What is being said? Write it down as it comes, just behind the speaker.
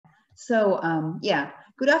Yeah,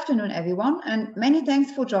 good afternoon, everyone, and many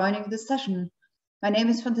thanks for joining this session. My name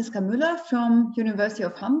is Franziska Müller from University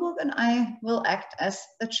of Hamburg, and I will act as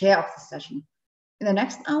the chair of the session. In the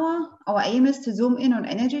next hour, our aim is to zoom in on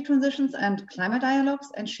energy transitions and climate dialogues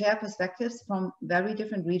and share perspectives from very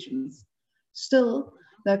different regions. Still,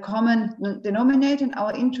 the common denominator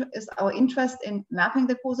is our interest in mapping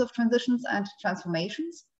the course of transitions and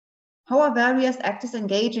transformations. How are various actors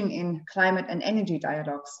engaging in climate and energy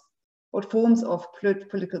dialogues? What forms of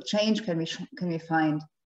political change can we find?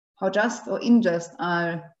 How just or unjust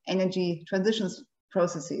are energy transitions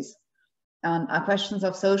processes? And are questions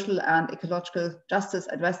of social and ecological justice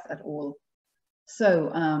addressed at all?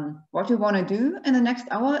 What we want to do in the next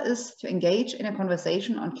hour is to engage in a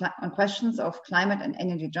conversation on questions of climate and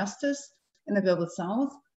energy justice in the Global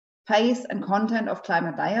South, pace and content of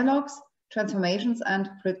climate dialogues, transformations and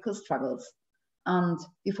political struggles. And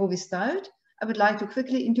before we start, I would like to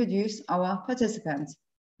quickly introduce our participants.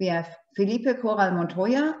 We have Felipe Corral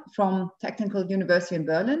Montoya from Technical University in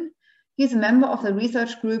Berlin. He's a member of the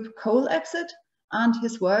research group Coal Exit, and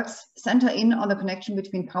his works center in on the connection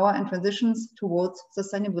between power and transitions towards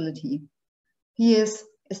sustainability. He is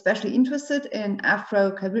especially interested in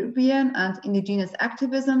Afro-Caribbean and indigenous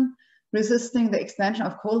activism, resisting the expansion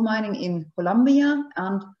of coal mining in Colombia,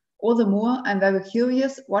 and all the more, I'm very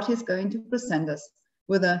curious what he's going to present us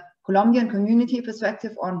with a Colombian community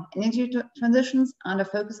perspective on energy transitions and a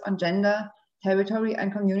focus on gender, territory,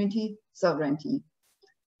 and community sovereignty.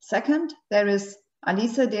 Second, there is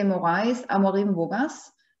Alice de Moraes Amorim Vogas,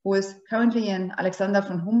 who is currently an Alexander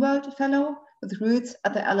von Humboldt Fellow with roots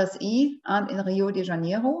at the LSE and in Rio de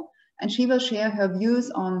Janeiro, and she will share her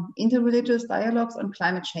views on interreligious dialogues on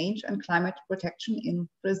climate change and climate protection in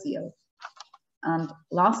Brazil. And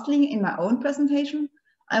lastly, in my own presentation,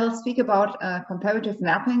 I will speak about a comparative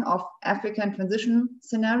mapping of African transition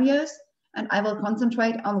scenarios, and I will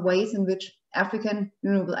concentrate on ways in which African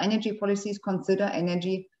renewable energy policies consider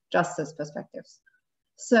energy justice perspectives.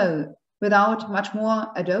 So without much more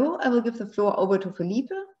ado, I will give the floor over to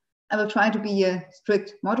Felipe. I will try to be a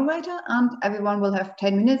strict moderator, and everyone will have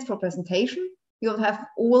 10 minutes for presentation. You'll have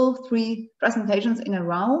all 3 presentations in a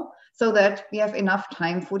row so that we have enough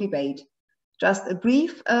time for debate. Just a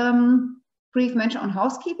brief mention on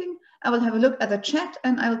housekeeping. I will have a look at the chat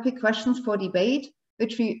and I will pick questions for debate,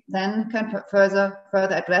 which we then can further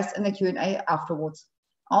address in the Q&A afterwards.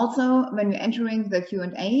 Also, when you're entering the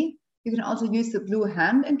Q&A, you can also use the blue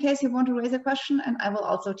hand in case you want to raise a question, and I will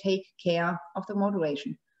also take care of the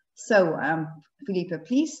moderation. So, Felipe,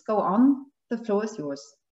 please go on. The floor is yours.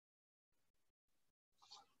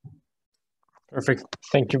 Perfect.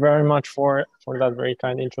 Thank you very much for that very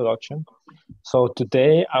kind introduction. So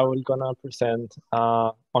today I will gonna present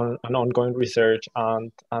on an ongoing research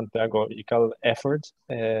and pedagogical efforts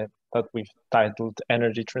that we've titled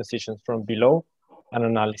Energy Transitions from Below, an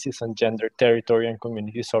analysis on gender, territory, and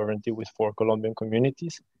community sovereignty with 4 Colombian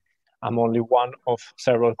communities. I'm only one of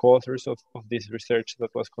several co-authors of this research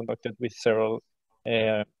that was conducted with several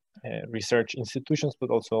research institutions, but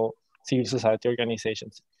also civil society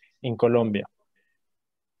organizations in Colombia.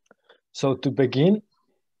 So to begin,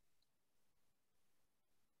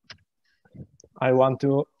 I want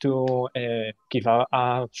to give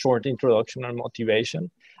a short introduction and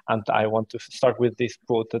motivation. And I want to start with this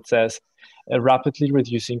quote that says, rapidly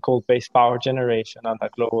reducing coal-based power generation and a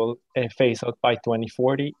global phase-out by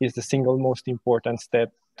 2040 is the single most important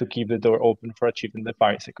step to keep the door open for achieving the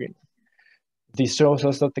Paris Agreement. This shows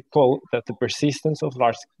us that the persistence of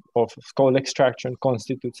coal extraction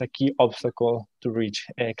constitutes a key obstacle to reach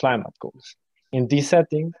climate goals. In this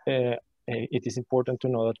setting, it is important to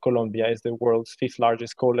know that Colombia is the world's 5th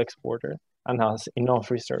largest coal exporter and has enough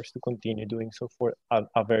reserves to continue doing so for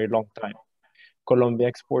a very long time. Colombia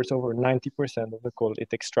exports over 90% of the coal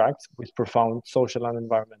it extracts with profound social and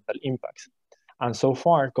environmental impacts. And so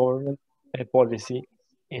far, government policy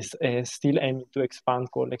is still aiming to expand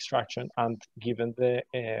coal extraction, and given the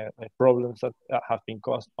problems that have been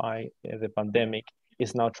caused by the pandemic,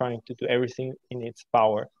 is now trying to do everything in its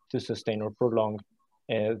power to sustain or prolong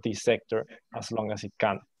this sector as long as it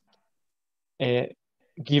can.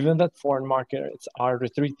 Given that foreign markets are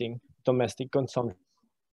retreating, domestic consumption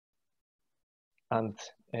and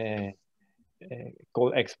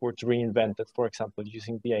coal exports reinvented, for example,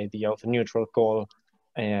 using the idea of neutral coal,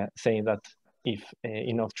 saying that if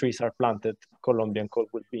enough trees are planted, Colombian coal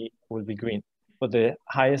will be green. But the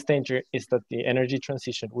highest danger is that the energy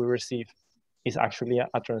transition we receive is actually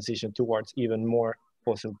a transition towards even more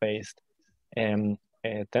fossil-based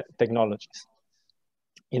technologies.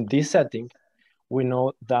 In this setting, we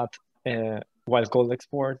know that while coal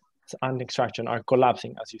exports forests and extraction are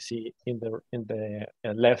collapsing, as you see in the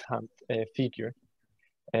left-hand figure.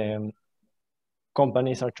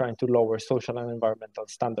 Companies are trying to lower social and environmental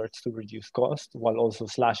standards to reduce costs while also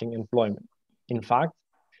slashing employment. In fact,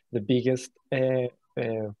 the biggest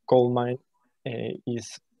coal mine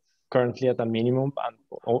is currently at a minimum and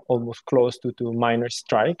almost close to miners'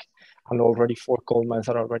 strike, and already 4 coal mines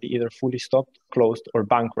are already either fully stopped, closed, or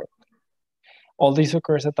bankrupt. All this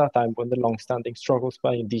occurs at a time when the long-standing struggles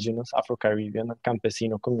by indigenous, Afro-Caribbean, and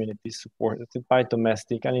campesino communities supported by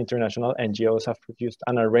domestic and international NGOs have produced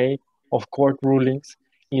an array of court rulings,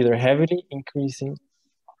 either heavily increasing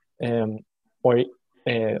or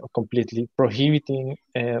completely prohibiting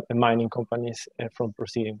mining companies from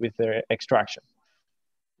proceeding with their extraction.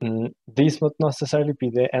 This would necessarily be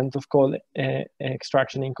the end of coal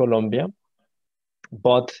extraction in Colombia,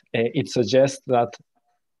 but it suggests that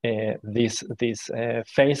this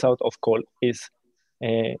phase out of coal is,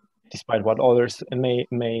 despite what others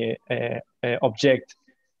may object,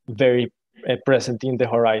 very present in the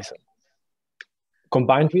horizon.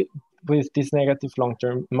 Combined with these negative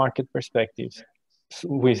long-term market perspectives,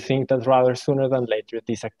 we think that rather sooner than later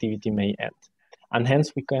this activity may end, and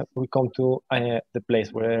hence we come to the place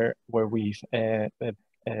where we've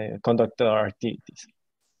conducted our activities.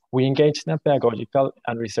 We engaged in a pedagogical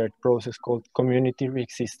and research process called Community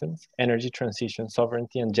Reexistence, Energy Transition,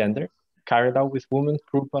 Sovereignty, and Gender, carried out with women,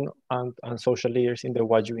 group, and social leaders in the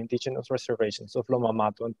Wayuu indigenous reservations of Loma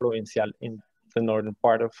Mato and Provincial in the northern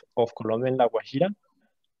part of Colombia, in La Guajira,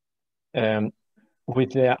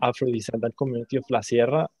 with the Afro-descendant community of La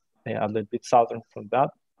Sierra, a little bit southern from that,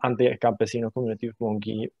 and the campesino community of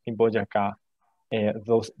Monguí in Boyacá.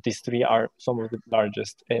 These 3 are some of the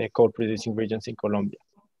largest coal-producing regions in Colombia.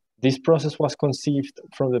 This process was conceived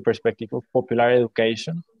from the perspective of popular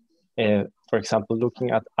education. For example,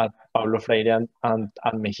 looking at Paulo Freire and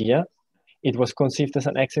Mejía, it was conceived as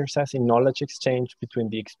an exercise in knowledge exchange between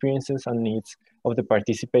the experiences and needs of the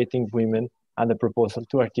participating women and the proposal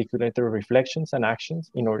to articulate their reflections and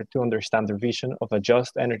actions in order to understand their vision of a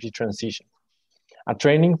just energy transition. A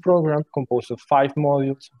training program composed of 5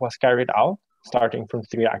 modules was carried out, starting from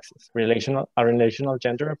 3 axes: a relational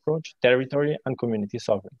gender approach, territory, and community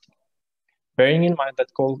sovereignty. Bearing in mind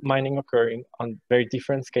that coal mining occurring on very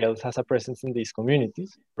different scales has a presence in these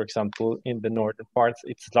communities. For example, in the northern parts,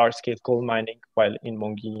 it's large-scale coal mining, while in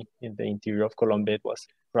Monguí, in the interior of Colombia, it was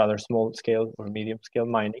rather small-scale or medium-scale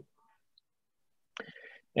mining.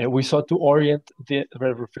 We sought to orient the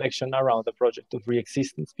reflection around the project of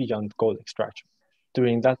reexistence beyond coal extraction.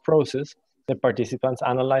 During that process, the participants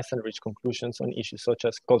analyzed and reached conclusions on issues such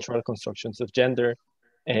as cultural constructions of gender,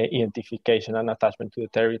 identification and attachment to the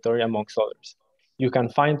territory, amongst others. You can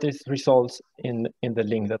find these results in the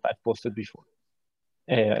link that I posted before,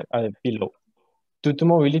 below. Due to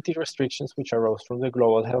mobility restrictions which arose from the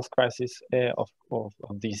global health crisis of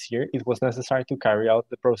this year, it was necessary to carry out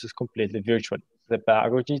the process completely virtually. The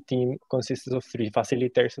pedagogy team consisted of 3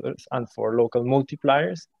 facilitators and 4 local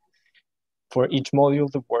multipliers. For each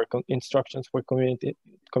module, the work on instructions were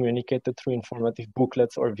communicated through informative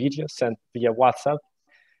booklets or videos sent via WhatsApp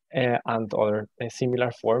and other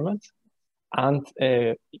similar formats. And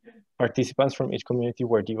participants from each community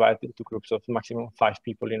were divided into groups of maximum 5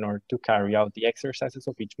 people in order to carry out the exercises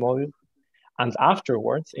of each module. And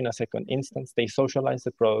afterwards, in a second instance, they socialized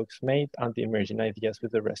the products made and the emerging ideas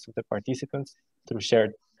with the rest of the participants through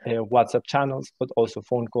shared WhatsApp channels, but also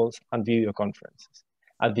phone calls and video conferences.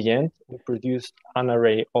 At the end, we produced an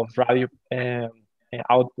array of radio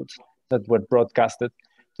outputs that were broadcasted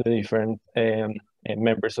to the different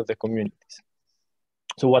members of the communities.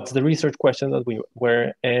 So what's the research question that we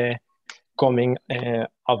were coming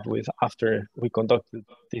up with after we conducted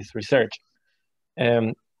this research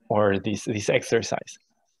or this exercise?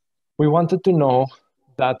 We wanted to know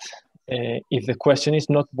that if the question is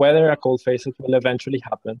not whether a coal phase will eventually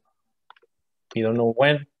happen, we don't know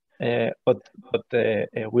when, but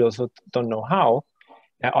we also don't know how.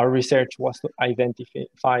 Our research was to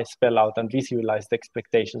identify, spell out, and visualize the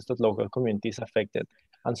expectations that local communities affected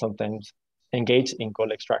and sometimes engaged in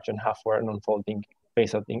coal extraction have for an unfolding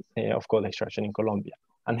phase of coal extraction in Colombia.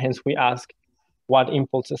 And hence we ask what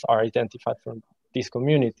impulses are identified from these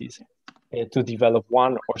communities to develop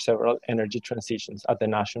one or several energy transitions at the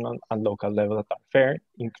national and local level that are fair,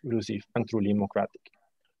 inclusive, and truly democratic.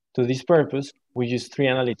 To this purpose, we use 3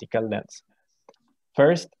 analytical lenses.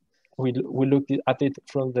 First, we looked at it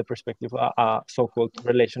from the perspective of a so-called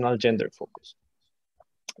relational gender focus.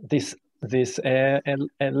 This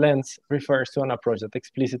lens refers to an approach that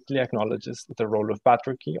explicitly acknowledges the role of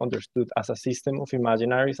patriarchy, understood as a system of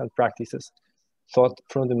imaginaries and practices thought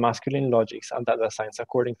from the masculine logics and that assigns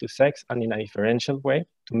according to sex and in a differential way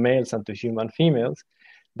to males and to human females,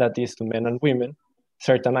 that is to men and women,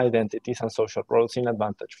 certain identities and social roles in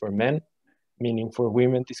advantage for men, meaning for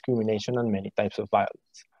women, discrimination and many types of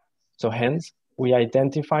violence. So hence, we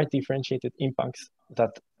identify differentiated impacts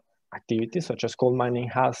that activities such as coal mining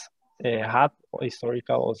has had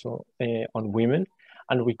historical also on women,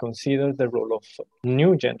 and we consider the role of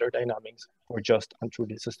new gender dynamics for just and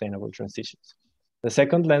truly sustainable transitions. The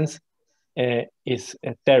second lens is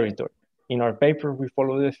territory. In our paper, we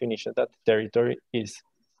follow the definition that territory is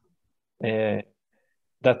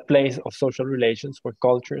that place of social relations where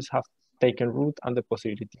cultures have taken root and the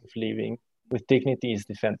possibility of living with dignity is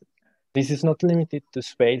defended. This is not limited to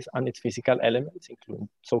space and its physical elements, including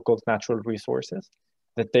so-called natural resources.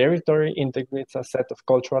 The territory integrates a set of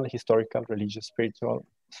cultural, historical, religious, spiritual,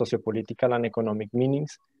 sociopolitical, and economic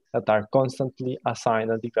meanings that are constantly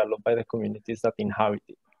assigned and developed by the communities that inhabit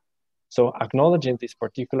it. So acknowledging this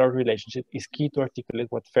particular relationship is key to articulate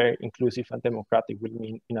what fair, inclusive, and democratic will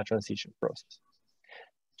mean in a transition process.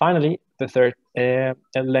 Finally, the third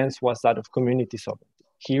lens was that of community sovereignty.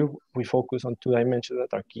 Here, we focus on two dimensions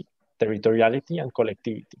that are key: territoriality and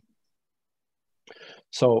collectivity.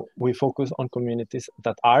 So we focus on communities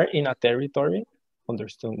that are in a territory,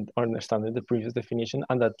 understanding the previous definition,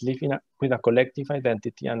 and that live with a collective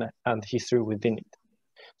identity and history within it.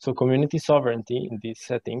 So community sovereignty in this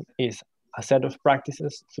setting is a set of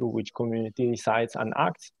practices through which community decides and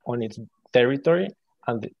acts on its territory,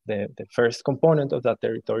 and the first component of that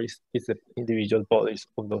territory is the individual bodies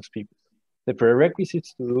of those people. The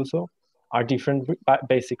prerequisites to do so are different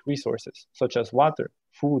basic resources, such as water,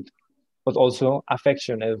 food, but also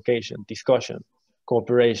affection, education, discussion,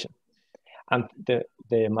 cooperation. And the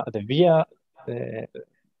via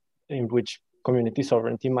in which community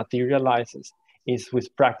sovereignty materializes is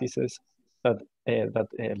with practices that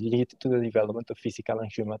lead to the development of physical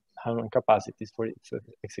and human capacities for its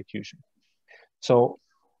execution. So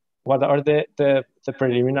what are the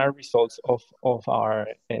preliminary results of our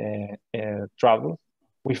travel?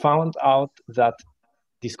 We found out that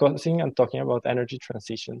discussing and talking about energy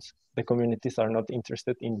transitions, the communities are not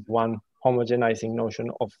interested in one homogenizing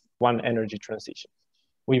notion of one energy transition.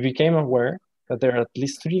 We became aware that there are at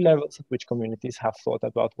least three levels at which communities have thought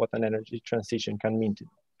about what an energy transition can mean to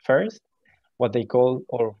them. First, what they call,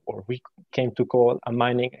 or we came to call, a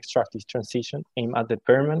mining extractive transition aimed at the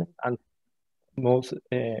permanent and most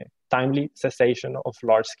timely cessation of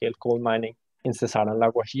large-scale coal mining in Cesar and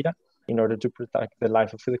La Guajira in order to protect the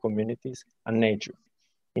life of the communities and nature.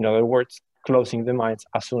 In other words, closing the mines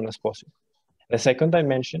as soon as possible. The second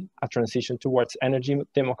dimension, a transition towards energy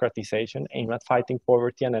democratization aimed at fighting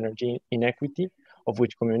poverty and energy inequity, of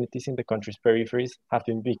which communities in the country's peripheries have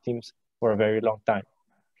been victims for a very long time.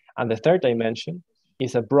 And the third dimension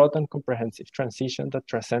is a broad and comprehensive transition that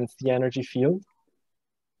transcends the energy field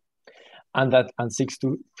and seeks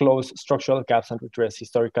to close structural gaps and redress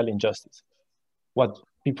historical injustice. What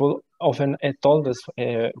people often told us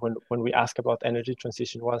when we ask about energy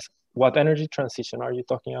transition was, what energy transition are you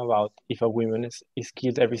talking about if a woman is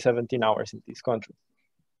killed every 17 hours in this country?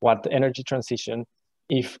 What energy transition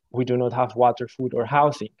if we do not have water, food, or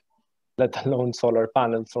housing, let alone solar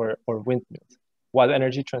panels or windmills? What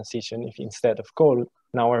energy transition if instead of coal,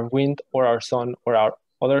 now our wind or our sun or our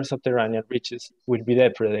other subterranean riches will be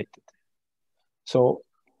depredated? So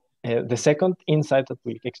the second insight that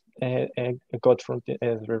we got from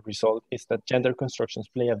the result is that gender constructions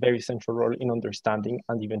play a very central role in understanding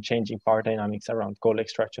and even changing power dynamics around coal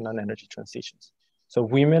extraction and energy transitions. So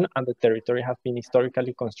women and the territory have been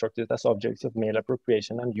historically constructed as objects of male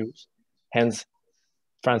appropriation and use. Hence,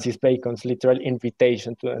 Francis Bacon's literal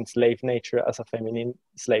invitation to enslave nature as a feminine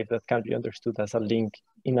slave that can be understood as a link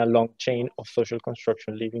in a long chain of social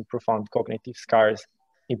construction, leaving profound cognitive scars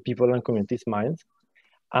in people and communities' minds.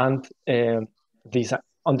 And this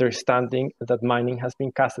understanding that mining has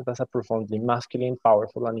been casted as a profoundly masculine,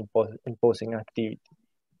 powerful, and imposing activity.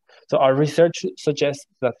 So our research suggests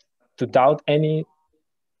that to doubt any,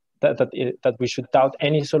 that we should doubt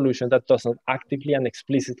any solution that does not actively and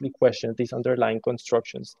explicitly question these underlying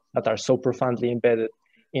constructions that are so profoundly embedded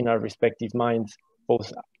in our respective minds,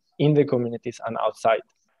 both in the communities and outside.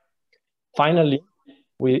 Finally,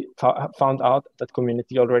 we found out that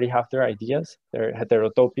community already have their ideas, their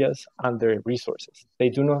heterotopias, and their resources. They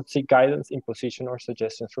do not seek guidance, imposition, or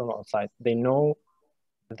suggestions from outside. They know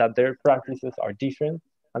that their practices are different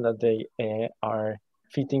and that they are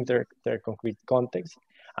fitting their concrete context,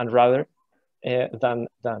 and rather than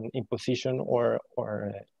imposition or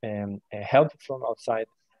help from outside,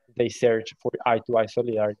 they search for eye-to-eye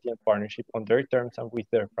solidarity and partnership on their terms and with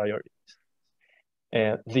their priorities.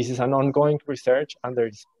 This is an ongoing research, and there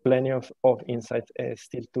is plenty of insights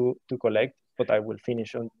still to collect, but I will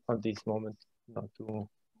finish on this moment, not to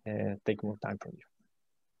take more time from you.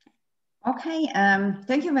 Okay,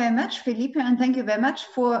 thank you very much, Felipe, and thank you very much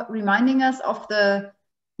for reminding us of the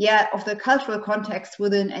cultural context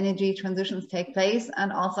within energy transitions take place,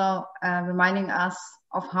 and also reminding us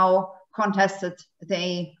of how contested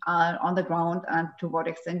they are on the ground, and to what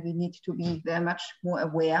extent we need to be very much more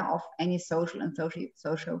aware of any social and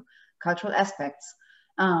socio-cultural aspects.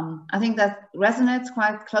 I think that resonates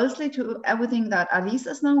quite closely to everything that Alice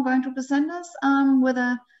is now going to present us with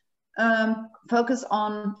a focus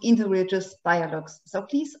on interreligious dialogues. So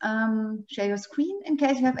please share your screen in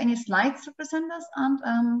case you have any slides to present us,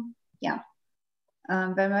 and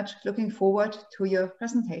very much looking forward to your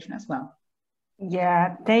presentation as well.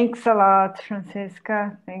 Yeah, thanks a lot,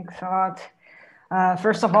 Franziska. Thanks a lot.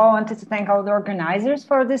 First of all, I wanted to thank all the organizers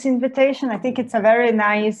for this invitation. I think it's a very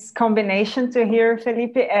nice combination to hear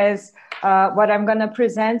Felipe as what I'm going to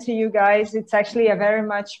present to you guys. It's actually a very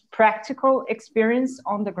much practical experience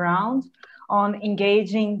on the ground on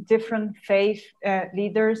engaging different faith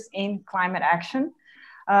leaders in climate action.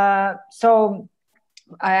 So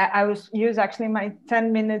I will use actually my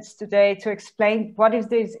 10 minutes today to explain what is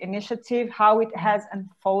this initiative, how it has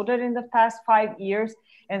unfolded in the past 5 years,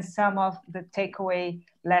 and some of the takeaway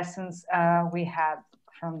lessons we had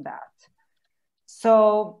from that.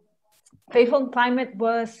 So Faith on Climate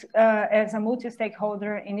was, as a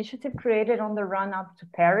multi-stakeholder initiative created on the run-up to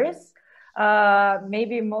Paris.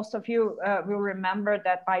 Maybe most of you will remember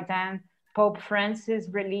that by then, Pope Francis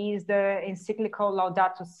released the encyclical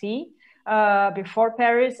Laudato Si, before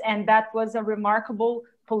Paris, and that was a remarkable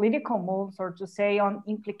political move, or to say, on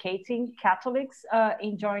implicating Catholics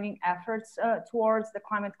in joining efforts towards the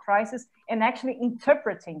climate crisis and actually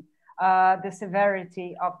interpreting the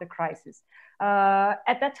severity of the crisis.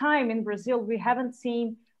 At that time in Brazil, we haven't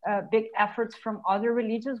seen big efforts from other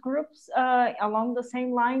religious groups along the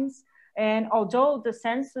same lines. And although the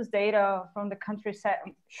census data from the country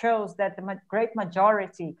shows that the great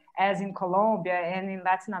majority, as in Colombia and in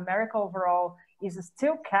Latin America overall, is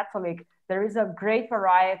still Catholic, there is a great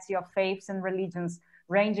variety of faiths and religions,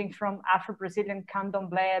 ranging from Afro-Brazilian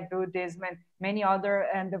Candomblé, Buddhism, and many other,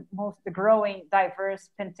 and the growing diverse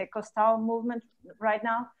Pentecostal movement right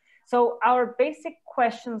now. So our basic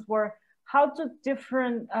questions were, how do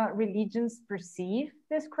different religions perceive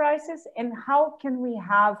this crisis, and how can we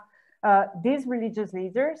have these religious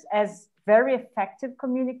leaders as very effective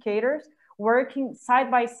communicators working side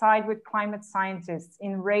by side with climate scientists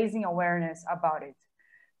in raising awareness about it?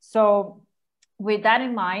 So with that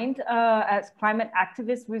in mind, as climate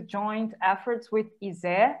activists, we joined efforts with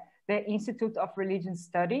ISE, the Institute of Religion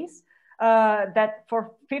Studies, that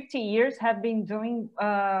for 50 years have been doing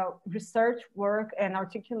research work and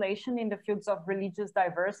articulation in the fields of religious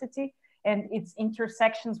diversity and its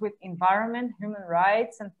intersections with environment, human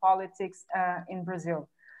rights, and politics in Brazil.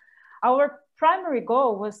 Our primary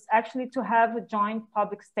goal was actually to have a joint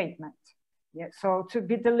public statement. Yeah, so to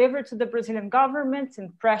be delivered to the Brazilian government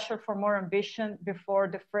and pressure for more ambition before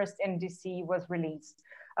the first NDC was released.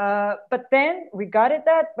 But then we got it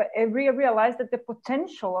but we realized that the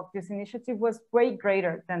potential of this initiative was way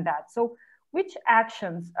greater than that. So which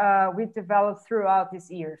actions we developed throughout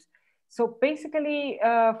these years? So basically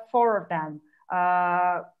 4 of them.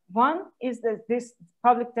 One is this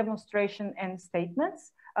public demonstration and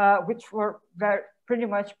statements, which were pretty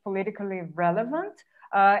much politically relevant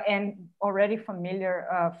and already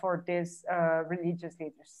familiar for these religious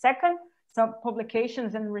leaders. Second, some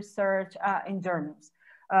publications and research in journals.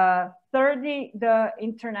 Thirdly, the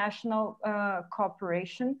international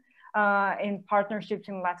cooperation in partnerships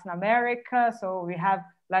in Latin America. So we have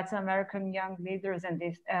Latin American young leaders and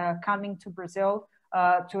this coming to Brazil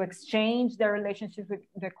to exchange their relationship with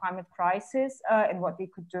the climate crisis and what they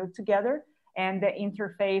could do together. And the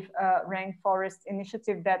Interfaith Rainforest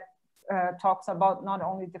Initiative that talks about not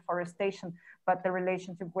only deforestation, but the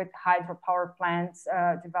relationship with hydropower plants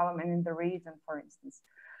development in the region, for instance.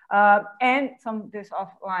 And some of this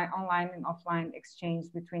online and offline exchange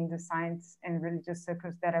between the science and religious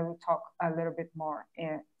circles that I will talk a little bit more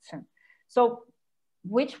soon. So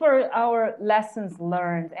which were our lessons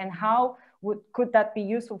learned, and how could that be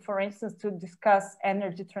useful, for instance, to discuss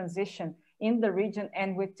energy transition in the region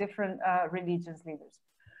and with different religious leaders?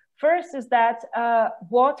 First is that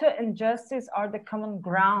water and justice are the common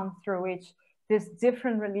ground through which these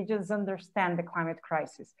different religions understand the climate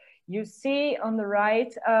crisis. You see on the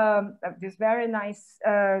right this very nice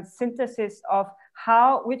synthesis of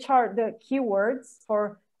which are the keywords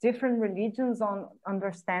for different religions on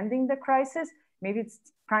understanding the crisis. maybe it's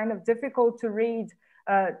kind of difficult to read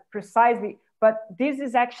precisely, but this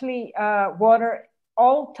is actually water,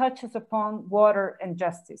 all touches upon water and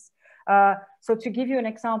justice. So to give you an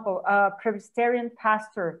example, a Presbyterian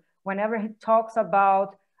pastor, whenever he talks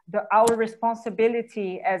about our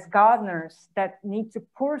responsibility as gardeners that need to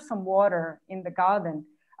pour some water in the garden,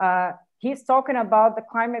 he's talking about the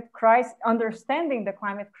climate crisis, understanding the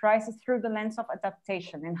climate crisis through the lens of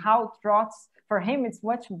adaptation, and how droughts, for him, it's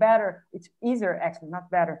much better, it's easier, actually, not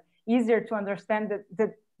better, easier to understand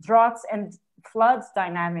the droughts and floods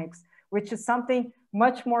dynamics, which is something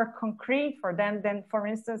much more concrete for them than, for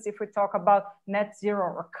instance, if we talk about net zero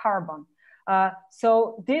or carbon.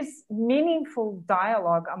 So this meaningful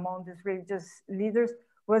dialogue among these religious leaders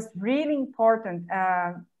was really important,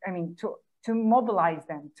 I mean, to mobilize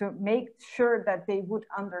them, to make sure that they would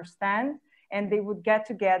understand and they would get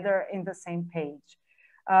together in the same page.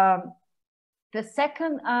 The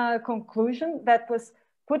second conclusion that was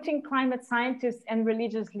putting climate scientists and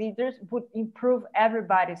religious leaders would improve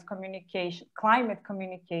everybody's communication, climate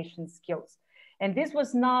communication skills. And this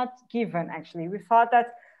was not given, actually. We thought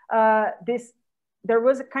that there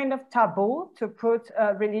was a kind of taboo to put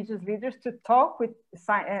religious leaders to talk with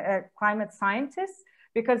climate scientists,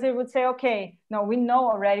 because they would say, okay, no, we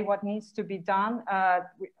know already what needs to be done.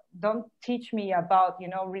 Don't teach me about, you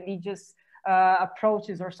know, religious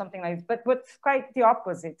approaches or something like this. But what's quite the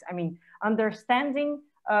opposite. I mean, understanding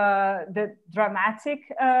the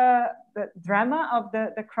drama of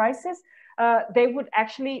the crisis, they would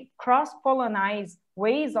actually cross-pollinize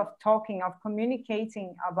ways of talking, of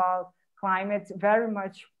communicating about climate very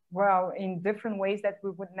much well in different ways that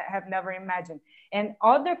we would have never imagined. And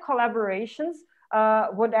other collaborations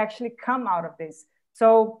would actually come out of this.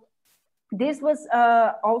 So this was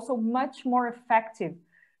also much more effective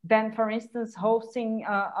than, for instance, hosting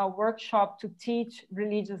a workshop to teach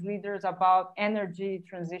religious leaders about energy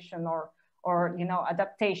transition or you know,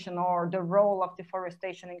 adaptation, or the role of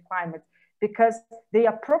deforestation in climate, because they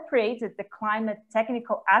appropriated the climate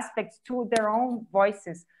technical aspects to their own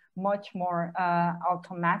voices much more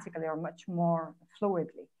automatically, or much more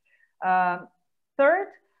fluidly. Third,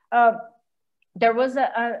 there was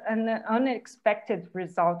an unexpected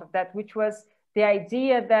result of that, which was the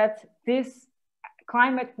idea that this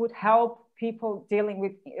climate would help people dealing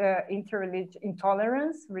with religious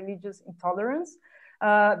intolerance,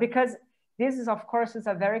 because this is, of course, is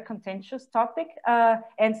a very contentious topic,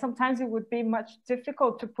 and sometimes it would be much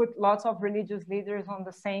difficult to put lots of religious leaders on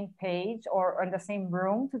the same page or in the same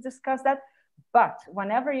room to discuss that. But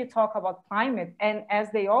whenever you talk about climate, and as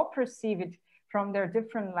they all perceive it from their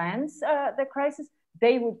different lands, the crisis,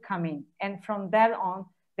 they would come in. And from that on,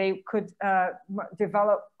 they could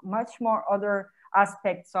develop much more other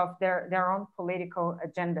aspects of their own political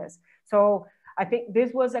agendas. So I think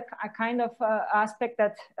this was a kind of aspect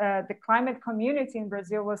that the climate community in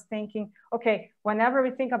Brazil was thinking, okay, whenever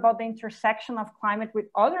we think about the intersection of climate with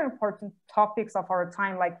other important topics of our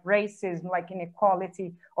time, like racism, like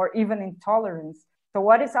inequality, or even intolerance. So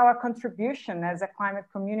what is our contribution as a climate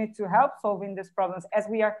community to help solving these problems, as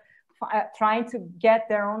we are trying to get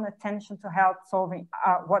their own attention to help solving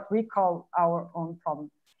what we call our own problem?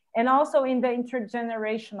 And also in the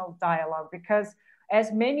intergenerational dialogue, because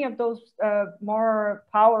as many of those more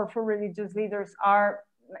powerful religious leaders are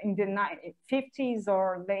in the 50s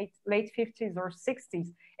or late 50s or 60s,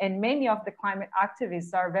 and many of the climate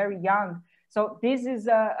activists are very young. So this is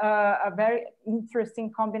a very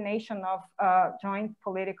interesting combination of joint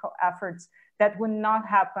political efforts that would not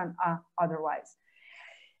happen otherwise.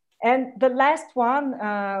 And the last one,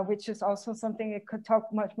 which is also something I could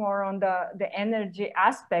talk much more on the energy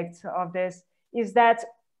aspects of this, is that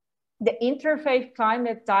the interfaith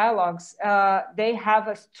climate dialogues, they have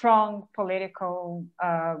a strong political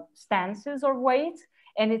stances or weight,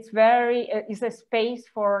 and it's a space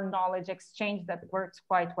for knowledge exchange that works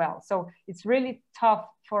quite well. So it's really tough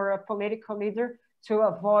for a political leader to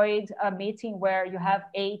avoid a meeting where you have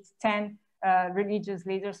 8, 10 religious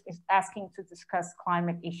leaders asking to discuss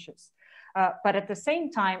climate issues. But at the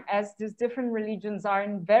same time, as these different religions are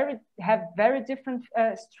have very different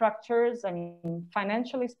structures, I mean,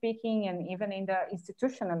 financially speaking, and even in the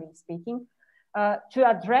institutionally speaking, to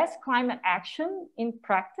address climate action in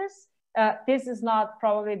practice, this is not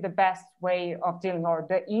probably the best way of dealing, or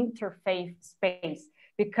the interfaith space,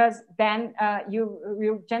 because then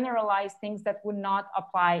you generalize things that would not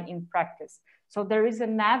apply in practice. So there is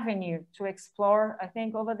an avenue to explore, I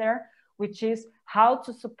think, over there, which is how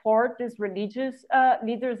to support these religious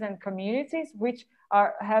leaders and communities, which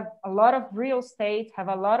have a lot of real estate, have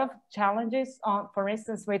a lot of challenges on, for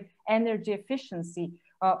instance, with energy efficiency,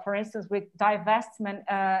 for instance, with divestment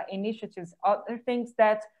initiatives, other things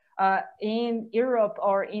that in Europe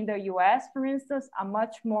or in the US, for instance, are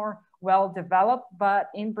much more well developed, but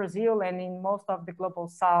in Brazil and in most of the global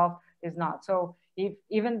South is not. So if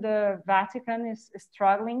even the Vatican is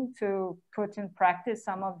struggling to put in practice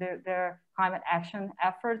some of their climate action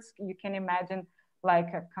efforts, you can imagine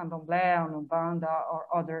like a Candomblé or Umbanda or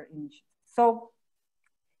other initiatives. So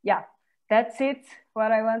yeah, that's it,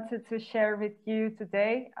 what I wanted to share with you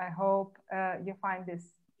today. I hope you find this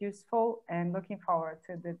useful and looking forward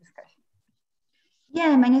to the discussion.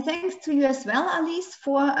 Yeah, many thanks to you as well, Alice,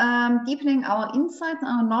 for deepening our insights,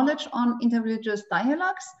 our knowledge on interreligious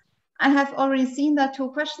dialogues. I have already seen that 2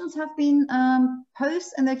 questions have been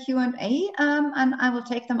posed in the Q&A, and I will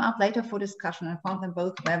take them up later for discussion. I found them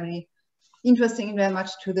both very interesting and very much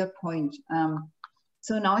to the point.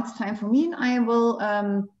 So now it's time for me, and I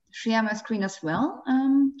will share my screen as well.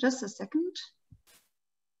 Just a second.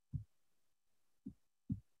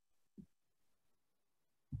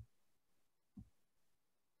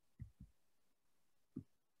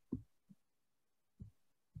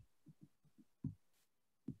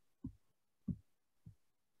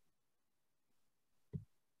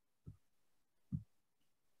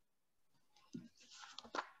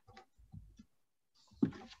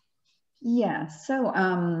 Yeah, so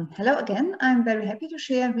hello again. I'm very happy to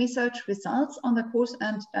share research results on the course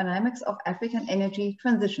and dynamics of African energy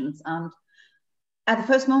transitions. And at the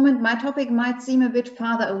first moment, my topic might seem a bit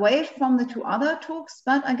farther away from the 2 other talks,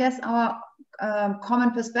 but I guess our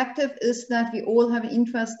common perspective is that we all have an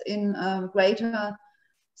interest in greater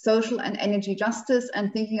social and energy justice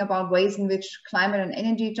and thinking about ways in which climate and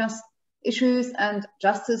energy issues and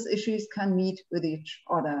justice issues can meet with each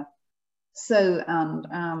other. So,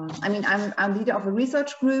 I mean, I'm leader of a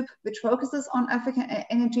research group which focuses on African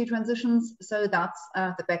energy transitions. So that's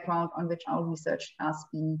the background on which our research has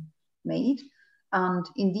been made. And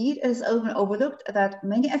indeed, it is often overlooked that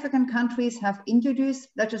many African countries have introduced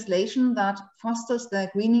legislation that fosters the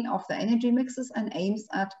greening of the energy mixes and aims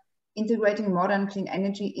at integrating modern clean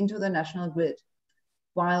energy into the national grid.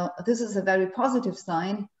 While this is a very positive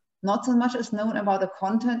sign, not so much is known about the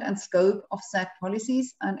content and scope of said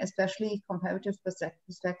policies, and especially comparative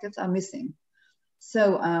perspectives are missing.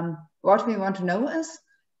 So what we want to know is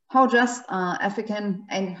how just are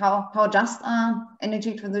how just are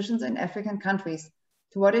energy transitions in African countries?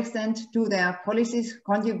 To what extent do their policies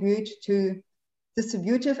contribute to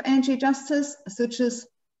distributive energy justice, such as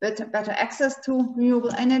better access to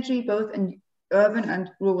renewable energy, both in urban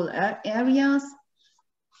and rural areas?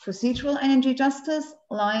 Procedural energy justice,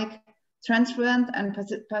 like transparent and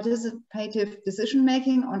participative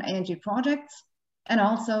decision-making on energy projects, and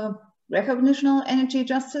also recognitional energy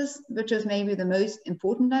justice, which is maybe the most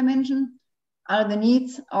important dimension. Are the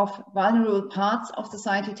needs of vulnerable parts of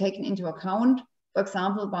society taken into account, for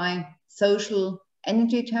example, by social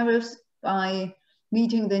energy tariffs, by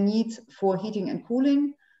meeting the needs for heating and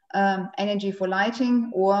cooling, energy for lighting,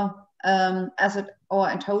 or in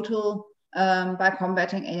total, by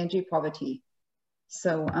combating energy poverty.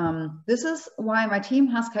 So this is why my team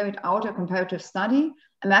has carried out a comparative study,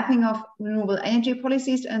 a mapping of renewable energy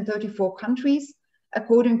policies in 34 countries,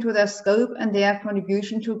 according to their scope and their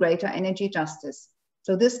contribution to greater energy justice.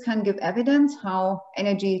 So this can give evidence how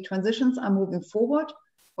energy transitions are moving forward,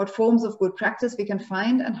 what forms of good practice we can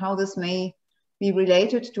find, and how this may be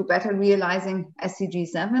related to better realizing SDG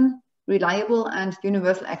 7, reliable and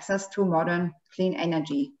universal access to modern clean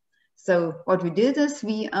energy. So what we did is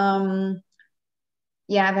we had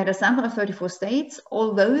a sample of 34 states,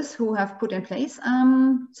 all those who have put in place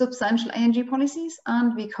substantial energy policies,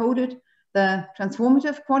 and we coded the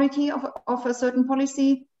transformative quality of a certain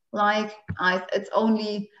policy, like it's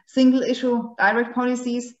only single issue direct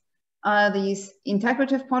policies, these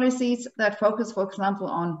integrative policies that focus, for example,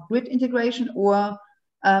 on grid integration, or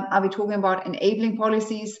are we talking about enabling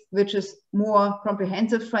policies, which is more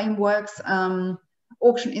comprehensive frameworks,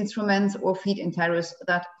 auction instruments, or feed-in tariffs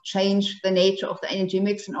that change the nature of the energy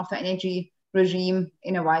mix and of the energy regime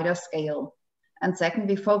in a wider scale. And second,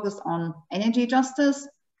 we focus on energy justice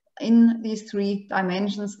in these 3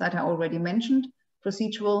 dimensions that I already mentioned: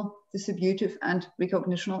 procedural, distributive, and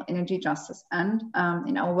recognitional energy justice. And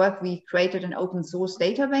in our work, we created an open source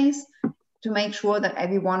database to make sure that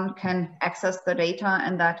everyone can access the data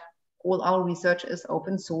and that all our research is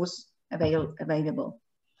open source available.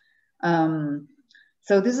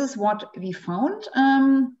 So this is what we found.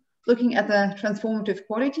 Looking at the transformative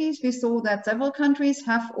qualities, we saw that several countries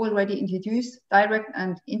have already introduced direct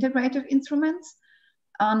and integrative instruments.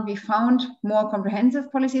 And we found more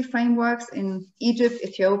comprehensive policy frameworks in Egypt,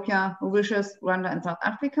 Ethiopia, Mauritius, Rwanda, and South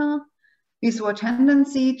Africa. we saw a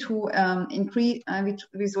tendency to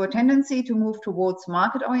we saw a tendency to move towards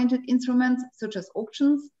market-oriented instruments such as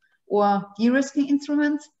auctions or de-risking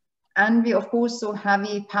instruments. And we of course saw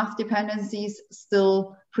heavy path dependencies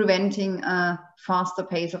still preventing a faster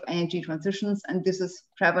pace of energy transitions. And this is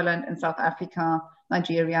prevalent in South Africa,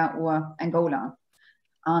 Nigeria, or Angola.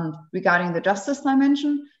 And regarding the justice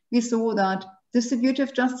dimension, we saw that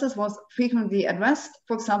distributive justice was frequently addressed,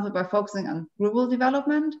 for example, by focusing on rural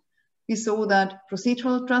development. We saw that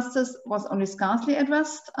procedural justice was only scarcely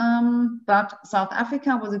addressed, but South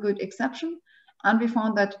Africa was a good exception. And we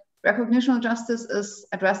found that recognitional justice is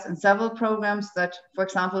addressed in several programs that, for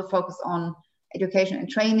example, focus on education and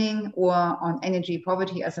training or on energy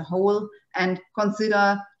poverty as a whole, and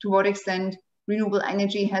consider to what extent renewable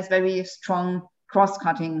energy has very strong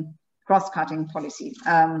cross-cutting policies,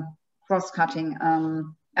 cross-cutting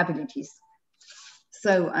abilities.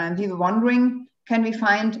 So we were wondering, can we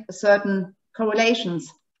find certain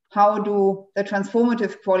correlations? How do the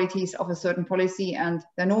transformative qualities of a certain policy and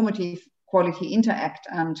the normative quality interact,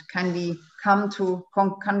 and can we come to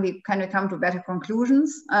better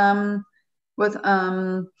conclusions with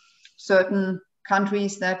certain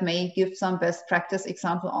countries that may give some best practice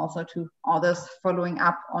example also to others following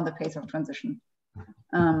up on the pace of transition?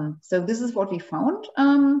 So this is what we found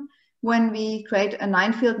when we create a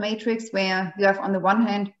 9-field matrix where we have on the one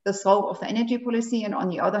hand the scope of the energy policy and on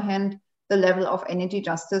the other hand the level of energy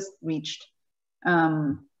justice reached.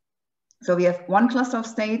 So we have one cluster of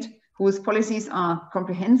states whose policies are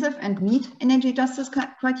comprehensive and meet energy justice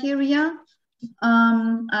criteria.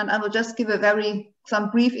 And I will just give some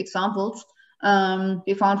brief examples.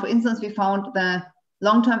 We found, for instance, the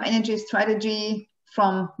long-term energy strategy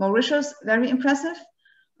from Mauritius very impressive,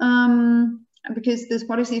 because this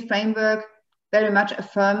policy framework very much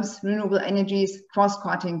affirms renewable energy's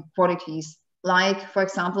cross-cutting qualities, like, for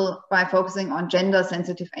example, by focusing on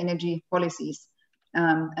gender-sensitive energy policies.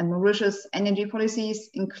 And Mauritius energy policies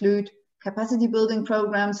include capacity building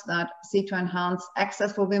programs that seek to enhance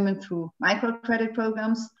access for women through microcredit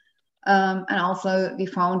programs. And also we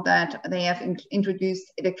found that they have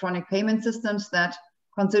introduced electronic payment systems that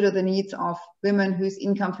consider the needs of women whose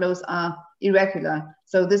income flows are irregular.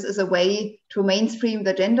 So this is a way to mainstream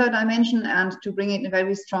the gender dimension and to bring it in a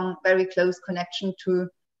very strong, very close connection to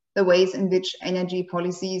the ways in which energy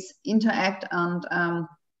policies interact and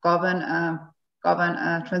govern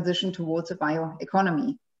a transition towards a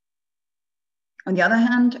bioeconomy. On the other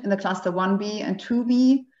hand, in the cluster 1B and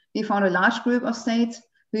 2B, we found a large group of states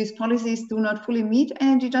whose policies do not fully meet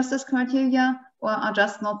energy justice criteria or are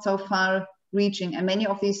just not so far reaching. And many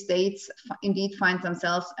of these states indeed find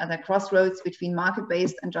themselves at a crossroads between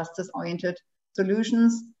market-based and justice-oriented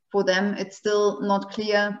solutions. For them, it's still not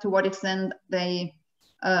clear to what extent they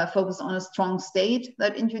focus on a strong state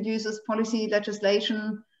that introduces policy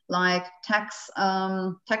legislation like tax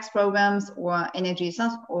programs or energy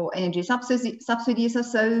subsidies or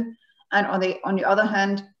so. And on the other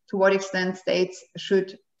hand, to what extent states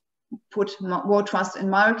should put more trust in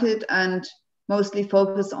market and mostly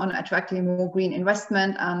focus on attracting more green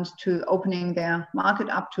investment and to opening their market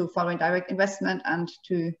up to foreign direct investment and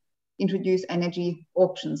to introduce energy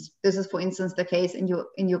auctions. This is, for instance, the case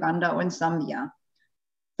in Uganda or in Zambia.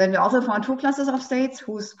 Then we also found 2 classes of states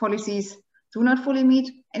whose policies do not fully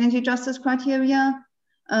meet energy justice criteria,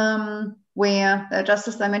 where the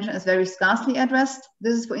justice dimension is very scarcely addressed.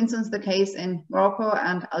 This is, for instance, the case in Morocco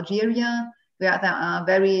and Algeria, where there are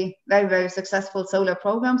very, very, very successful solar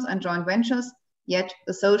programs and joint ventures, yet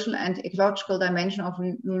the social and ecological dimension of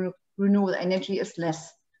renewable energy is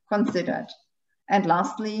less considered. And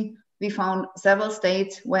lastly, we found several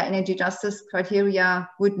states where energy justice criteria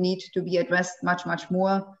would need to be addressed much, much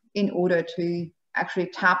more in order to actually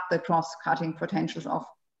tap the cross-cutting potentials of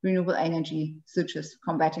renewable energy, such as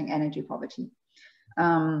combating energy poverty.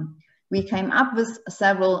 We came up with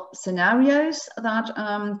several scenarios that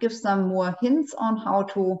give some more hints on how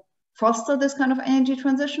to foster this kind of energy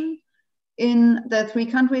transition. In the 3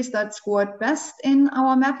 countries that scored best in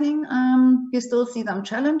our mapping, we still see some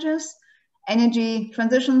challenges. Energy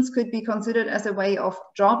transitions could be considered as a way of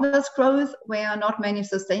jobless growth, where not many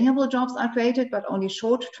sustainable jobs are created, but only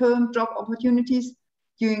short-term job opportunities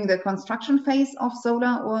during the construction phase of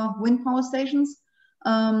solar or wind power stations.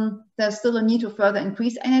 There's still a need to further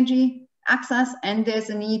increase energy access, and there's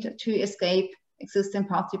a need to escape existing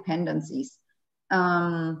path dependencies.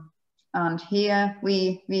 And here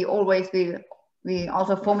we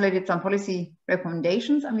also formulated some policy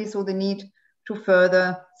recommendations, and we saw the need to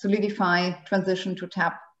further solidify transition to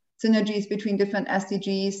tap synergies between different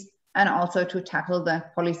SDGs and also to tackle the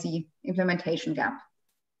policy implementation gap.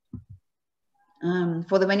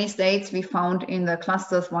 For the many states we found in the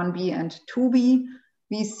clusters 1B and 2B,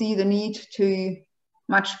 we see the need to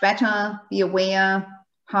much better be aware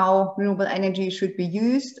how renewable energy should be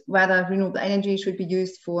used, whether renewable energy should be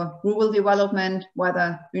used for rural development,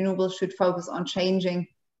 whether renewables should focus on changing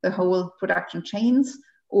the whole production chains,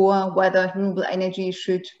 or whether renewable energy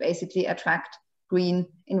should basically attract green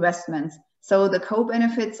investments. So the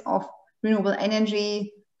co-benefits of renewable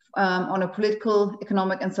energy on a political,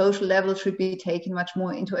 economic, and social level should be taken much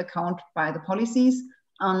more into account by the policies.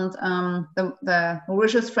 And the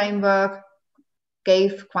Mauritius framework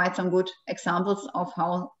gave quite some good examples of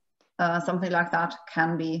how something like that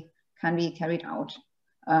can be carried out.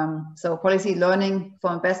 So policy learning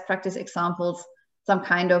from best practice examples, some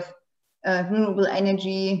kind of renewable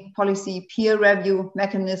energy policy peer review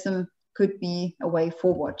mechanism could be a way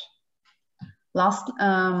forward.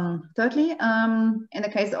 Thirdly, in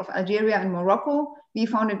the case of Algeria and Morocco, we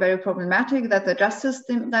found it very problematic that the justice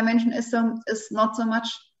dimension is not so much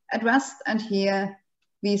addressed, and here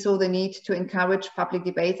we saw the need to encourage public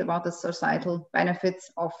debates about the societal benefits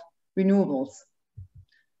of renewables.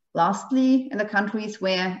 Lastly, in the countries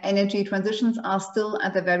where energy transitions are still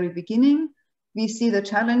at the very beginning, we see the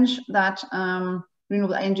challenge that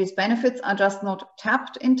renewable energy's benefits are just not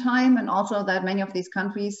tapped in time, and also that many of these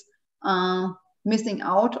countries are missing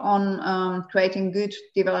out on creating good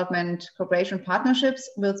development cooperation partnerships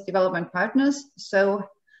with development partners. So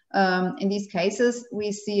in these cases,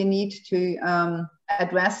 we see a need to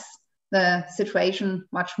address the situation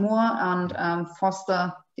much more and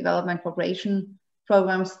foster development cooperation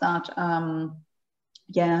programs that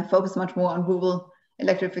focus much more on rural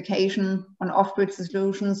electrification, on off-grid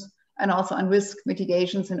solutions, and also on risk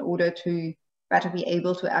mitigations in order to better be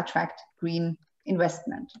able to attract green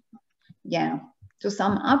investment. Yeah, to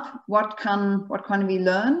sum up, what can we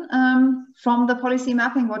learn from the policy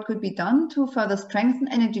mapping? What could be done to further strengthen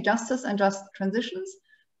energy justice and just transitions?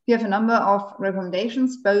 We have a number of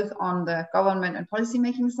recommendations, both on the government and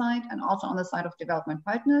policymaking side, and also on the side of development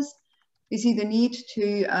partners. We see the need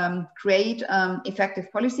to create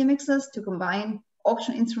effective policy mixes to combine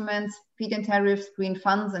auction instruments, feed-in tariffs, green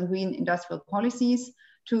funds, and green industrial policies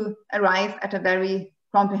to arrive at a very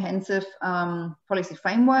comprehensive policy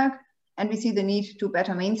framework. And we see the need to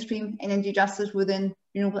better mainstream energy justice within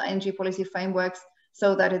renewable energy policy frameworks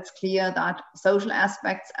so that it's clear that social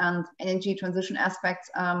aspects and energy transition aspects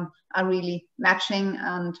are really matching,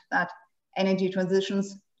 and that energy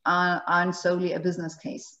transitions aren't solely a business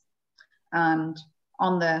case. And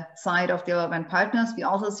on the side of development partners, we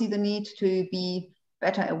also see the need to be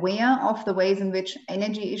better aware of the ways in which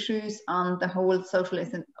energy issues and the whole social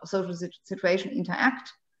situation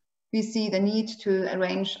interact. We see the need to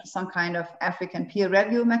arrange some kind of African peer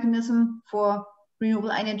review mechanism for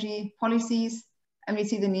renewable energy policies. And we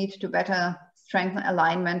see the need to better strengthen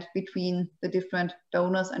alignment between the different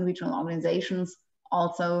donors and regional organizations,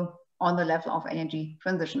 also on the level of energy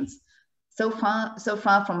transitions. So far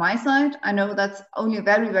from my side. I know that's only a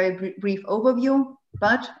very, very brief overview,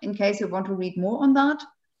 but in case you want to read more on that,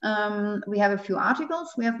 we have a few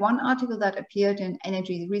articles. We have one article that appeared in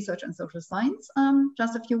Energy Research and Social Science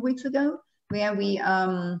just a few weeks ago, where we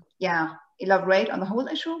elaborate on the whole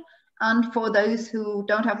issue. And for those who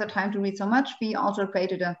don't have the time to read so much, we also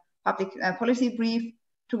created a public policy brief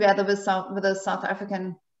together with the South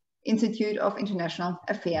African Institute of International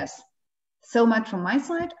Affairs. So much from my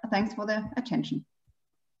side. Thanks for the attention.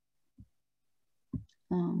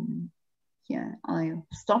 I'll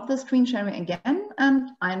stop the screen sharing again, and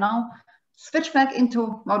I now switch back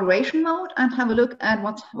into moderation mode and have a look at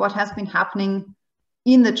what has been happening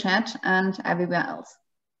in the chat and everywhere else.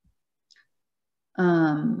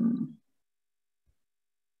 I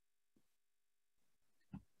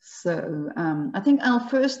think I'll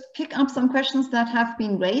first pick up some questions that have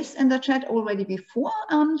been raised in the chat already before,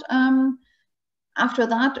 and after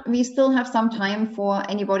that, we still have some time for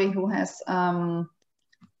anybody who has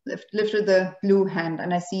lifted the blue hand.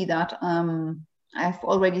 And I see that I've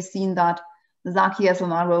already seen that Zakia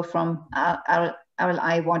Somaro from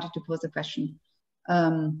RLI wanted to pose a question.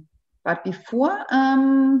 But before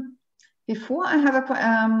I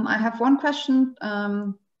have one question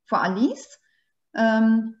for Alice.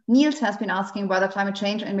 Niels has been asking whether climate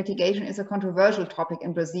change and mitigation is a controversial topic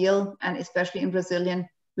in Brazil, and especially in Brazilian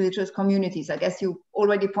religious communities. I guess you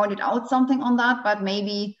already pointed out something on that, but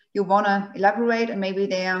maybe you want to elaborate, and maybe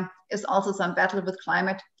there is also some battle with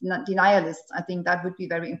climate denialists. I think that would be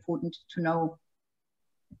very important to know.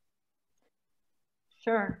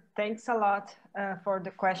 Sure, thanks a lot for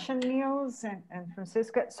the question, Niels and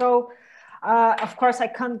Franziska. So Of course, I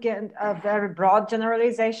can't get a very broad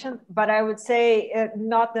generalization, but I would say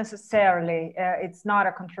not necessarily. It's not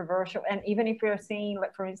a controversial. And even if you're seeing,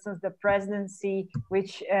 like, for instance, the presidency,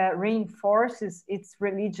 which reinforces its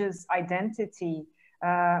religious identity,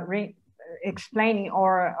 explaining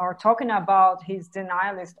or talking about his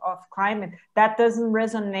denialist of climate, that doesn't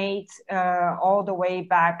resonate all the way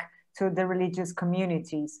back to the religious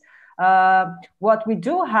communities. What we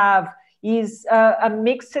do have is a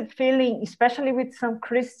mixed feeling, especially with some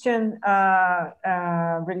Christian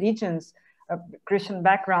religions, Christian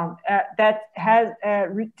background, that has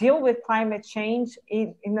deal with climate change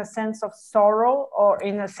in a sense of sorrow or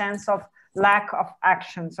in a sense of lack of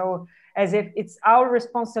action. So as if it's our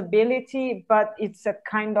responsibility, but it's a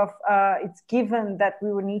kind of, it's given that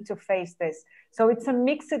we will need to face this. So it's a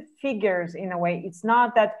mixed figures in a way. It's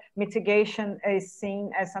not that mitigation is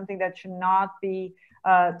seen as something that should not be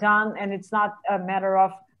done, and it's not a matter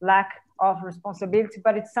of lack of responsibility,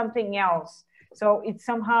 but it's something else. So it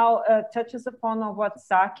somehow touches upon what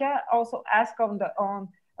Sakya also asked on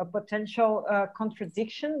a potential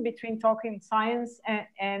contradiction between talking science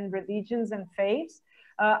and religions and faiths.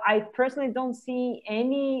 I personally don't see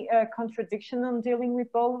any contradiction on dealing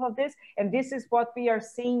with both of this, and this is what we are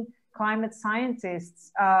seeing climate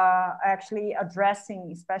scientists actually addressing,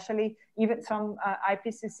 especially even some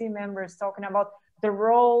IPCC members talking about the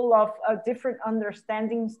role of different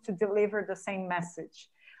understandings to deliver the same message.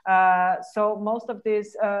 So most of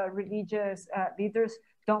these religious leaders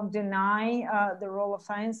don't deny the role of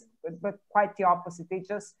science, but quite the opposite. They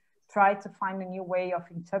just try to find a new way of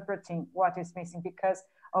interpreting what is missing, because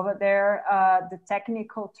over there, the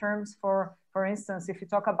technical terms for instance, if you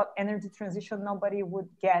talk about energy transition, nobody would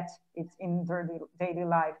get it in their daily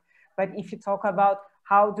life. But if you talk about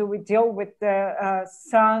how do we deal with the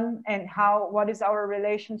sun and what is our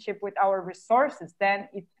relationship with our resources, then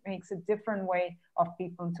it makes a different way of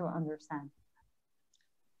people to understand.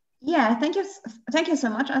 Yeah, thank you so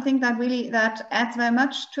much. I think that adds very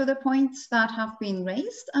much to the points that have been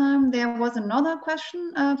raised. There was another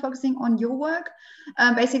question focusing on your work,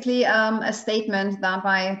 basically a statement that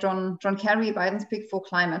by John Kerry, Biden's pick for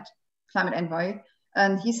climate envoy,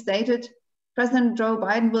 and he stated, President Joe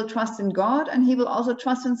Biden will trust in God, and he will also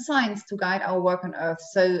trust in science to guide our work on Earth.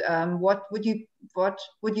 So, what would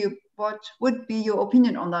be your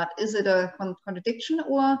opinion on that? Is it a contradiction,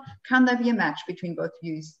 or can there be a match between both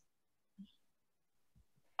views?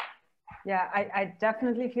 Yeah, I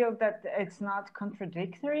definitely feel that it's not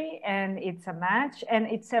contradictory, and it's a match, and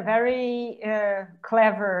it's a very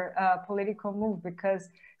clever political move, because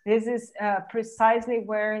this is precisely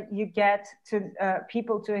where you get to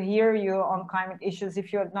people to hear you on climate issues.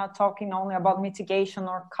 If you're not talking only about mitigation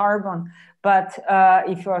or carbon, but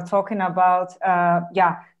if you are talking about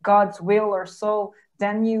God's will or so,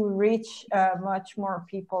 then you reach much more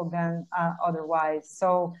people than otherwise.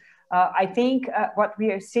 So I think what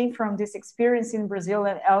we are seeing from this experience in Brazil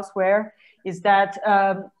and elsewhere is that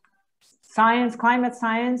climate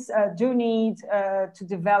science do need to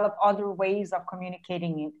develop other ways of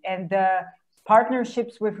communicating it. And the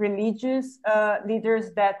partnerships with religious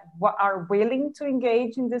leaders that are willing to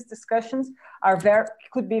engage in these discussions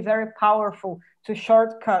could be very powerful to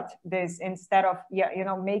shortcut this, instead of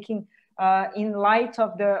making in light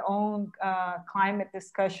of their own climate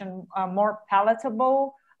discussion more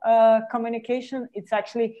palatable communication. It's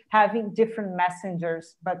actually having different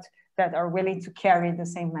messengers, but that are willing to carry the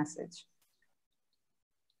same message.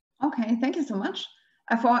 Okay, thank you so much.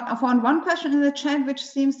 I found one question in the chat which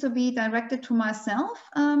seems to be directed to myself,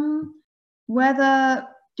 whether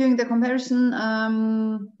during the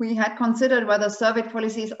comparison we had considered whether survey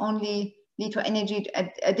policies only lead to energy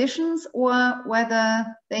additions, or whether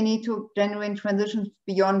they need to genuine transitions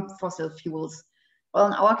beyond fossil fuels. Well,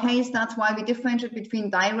 in our case, that's why we differentiate between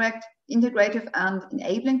direct, integrative, and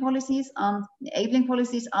enabling policies. Enabling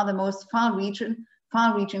policies are the most far-reaching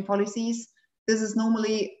policies. This is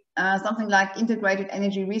normally something like integrated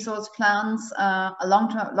energy resource plans, a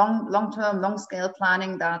long-term, long-scale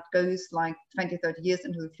planning that goes like 20, 30 years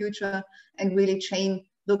into the future, and really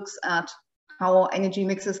looks at how energy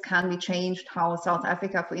mixes can be changed, how South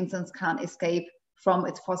Africa, for instance, can escape from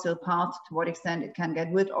its fossil path, to what extent it can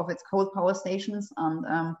get rid of its coal power stations.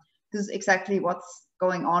 And this is exactly what's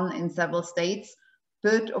going on in several states.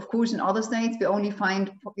 But of course, in other states, we only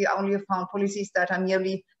found policies that are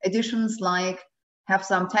merely additions, like have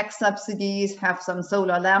some tax subsidies, have some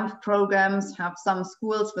solar lamp programs, have some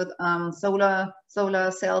schools with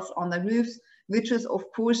solar cells on the roofs, which is of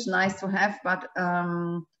course nice to have, but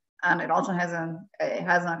and it also has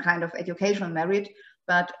a kind of educational merit.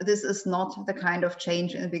 But this is not the kind of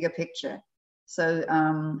change in the bigger picture. So,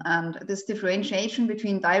 and this differentiation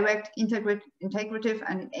between direct, integrative,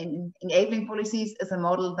 and enabling policies is a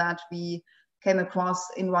model that we came across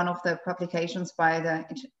in one of the publications by the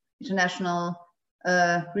International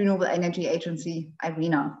Renewable Energy Agency,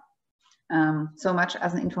 IRENA. So much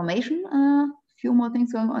as an information. A few more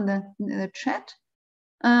things going on in the chat.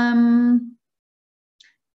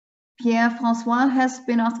 Pierre-François has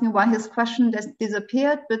been asking why his question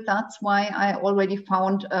disappeared, but that's why I already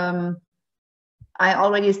found, I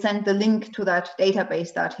already sent the link to that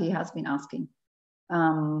database that he has been asking.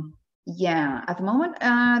 Yeah, at the moment,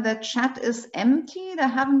 the chat is empty. There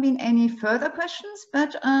haven't been any further questions,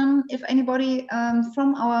 but if anybody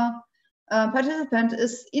from our participant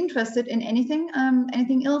is interested in anything,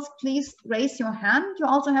 anything else, please raise your hand. You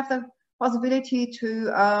also have the possibility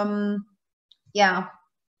to, yeah,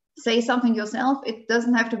 say something yourself. It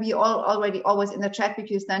doesn't have to be already always in the chat,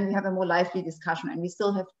 because then we have a more lively discussion, and we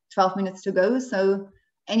still have 12 minutes to go. So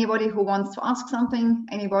anybody who wants to ask something,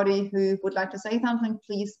 anybody who would like to say something,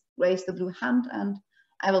 please raise the blue hand and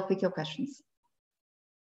I will pick your questions.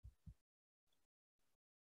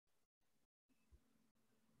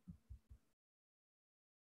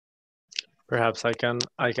 Perhaps I can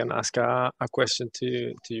ask a question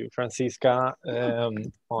to you, Franziska,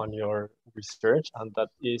 on your research, and that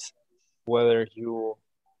is whether you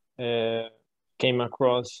came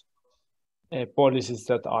across policies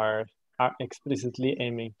that are explicitly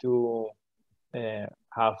aiming to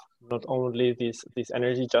have not only these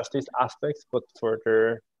energy justice aspects, but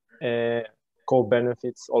further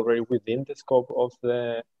co-benefits already within the scope of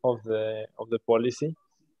the policy,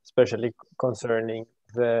 especially concerning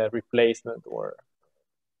the replacement or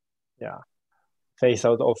phase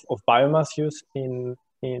out of biomass use in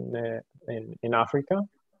Africa,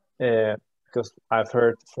 because I've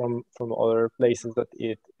heard from other places that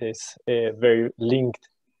it is very linked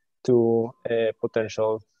to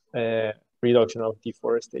potential reduction of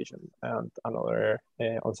deforestation and other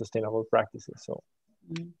unsustainable practices. So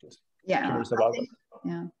just curious about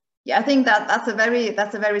that. Yeah, I think that's a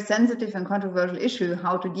very sensitive and controversial issue,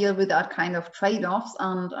 how to deal with that kind of trade-offs.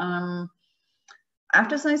 And I have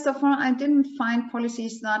to say, so far I didn't find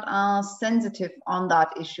policies that are sensitive on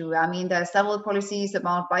that issue. I mean, there are several policies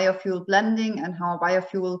about biofuel blending and how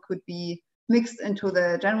biofuel could be mixed into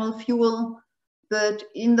the general fuel. But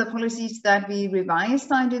in the policies that we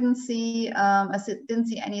revised, I didn't see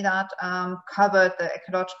any that covered the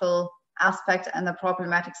ecological aspect and the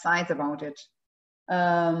problematic sides about it.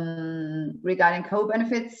 Regarding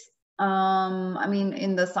co-benefits, I mean,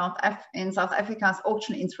 in South Africa's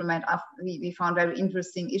auction instrument, we found very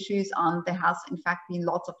interesting issues, and there has in fact been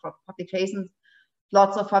lots of publications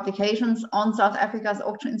on South Africa's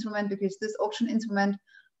auction instrument, because this auction instrument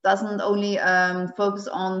doesn't only focus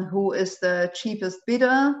on who is the cheapest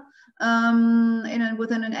bidder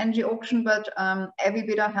within an energy auction, but every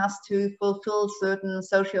bidder has to fulfill certain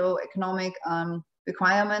socio-economic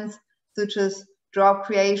requirements, such as job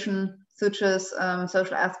creation, such as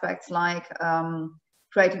social aspects like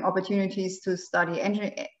creating opportunities to study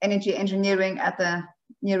energy engineering at the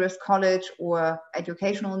nearest college, or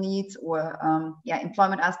educational needs, or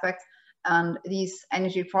employment aspects. And these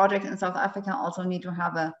energy projects in South Africa also need to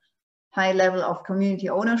have a high level of community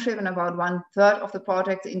ownership, and about 1/3 of the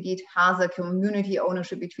projects indeed has a community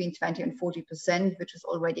ownership between 20 and 40%, which is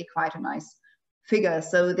already quite a nice figure.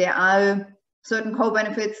 So there are certain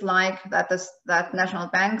co-benefits, like that national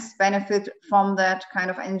banks benefit from that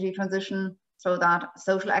kind of energy transition, so that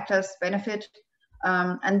social actors benefit.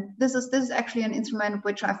 And this is actually an instrument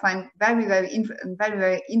which I find very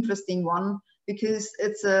interesting one, because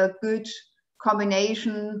it's a good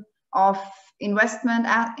combination of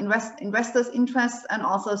investors' interests and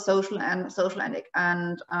also social and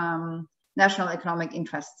national economic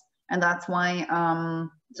interests. And that's why,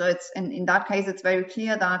 so it's in that case, it's very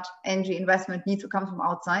clear that energy investment needs to come from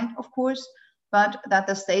outside, of course, but that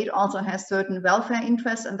the state also has certain welfare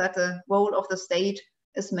interests, and that the role of the state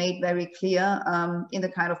is made very clear in the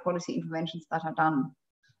kind of policy interventions that are done.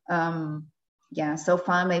 Yeah, so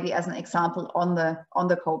far maybe as an example on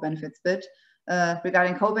the co-benefits bit.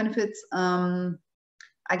 Regarding co-benefits,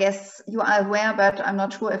 I guess you are aware, but I'm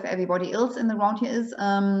not sure if everybody else in the round here is.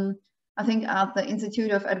 I think at the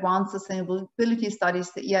Institute of Advanced Sustainability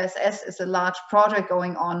Studies, the ISS, is a large project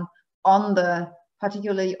going on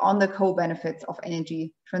particularly on the co-benefits of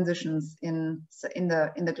energy transitions in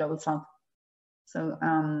the global south. So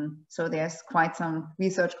so there's quite some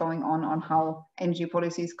research going on how energy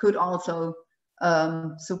policies could also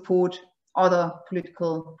support other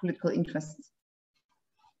political interests.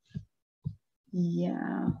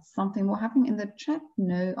 Yeah, something more happening in the chat?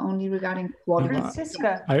 No, only regarding quadrants.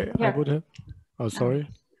 Franziska, I would have. Oh, sorry.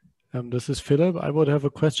 This is Philip. I would have a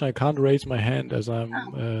question. I can't raise my hand as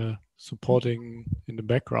I'm supporting in the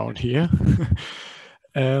background here.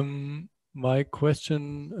 My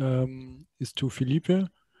question is to Felipe.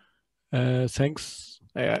 Thanks.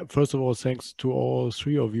 First of all, thanks to all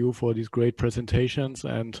three of you for these great presentations.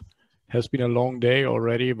 And has been a long day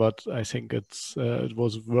already, but I think it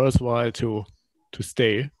was worthwhile to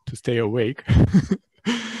stay awake.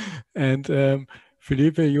 And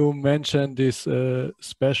Felipe, you mentioned these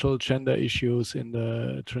special gender issues in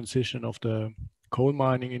the transition of the coal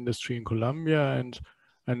mining industry in Colombia, and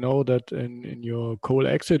I know that in your coal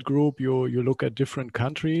exit group you look at different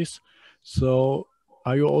countries. So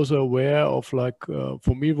are you also aware of, like,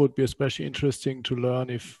 for me it would be especially interesting to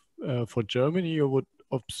learn if for Germany you would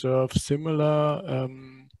observe similar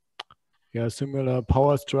similar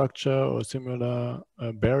power structure or similar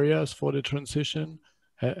barriers for the transition?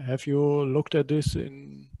 Have you looked at this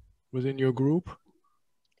within your group?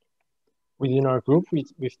 Within our group,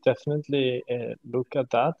 we've definitely looked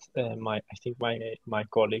at that. I think my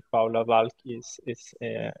colleague Paula Valk is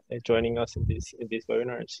joining us in this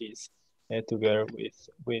webinar. She's together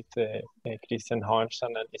with Christian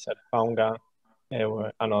Hornstein and Isabel Paunga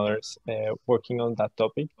and others working on that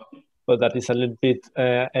topic. But that is a little bit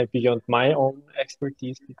beyond my own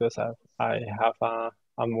expertise, because I have a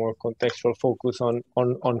more contextual focus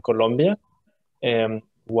on Colombia.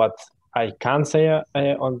 What I can say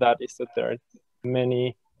on that is that there are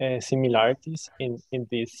many similarities in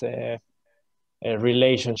this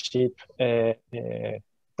relationship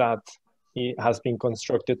that it has been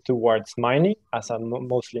constructed towards mining as a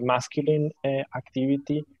mostly masculine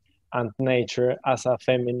activity, and nature as a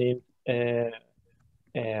feminine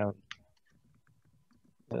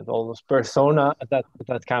almost persona that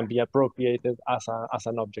can be appropriated as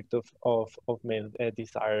an object of male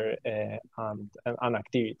desire and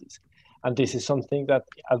activities. And this is something that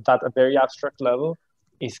at a very abstract level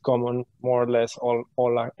is common more or less all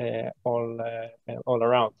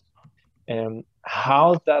around.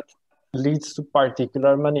 How that leads to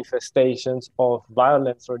particular manifestations of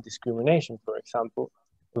violence or discrimination, for example,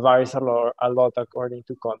 varies a lot according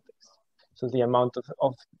to context. So the amount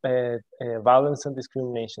of violence and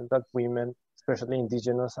discrimination that women, especially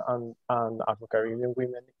indigenous and Afro-Caribbean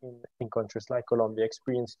women in countries like Colombia,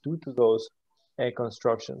 experience due to those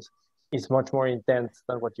constructions is much more intense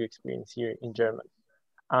than what you experience here in Germany.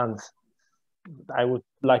 And I would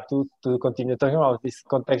like to continue talking about these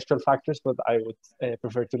contextual factors, but I would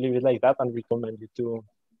prefer to leave it like that and recommend you to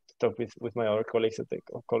talk with my other colleagues at the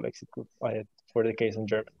colleagues group for the case in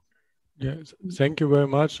Germany. Yes, thank you very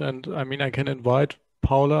much. And I mean, I can invite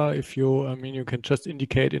Paula if you can just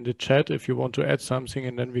indicate in the chat if you want to add something,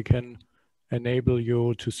 and then we can enable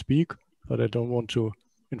you to speak, but I don't want to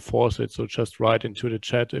enforce it. So just write into the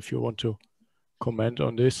chat if you want to comment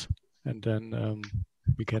on this, and then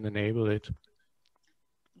we can enable it.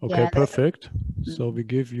 Okay, yeah, perfect. So we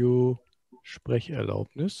give you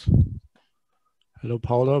Sprecherlaubnis. Hello,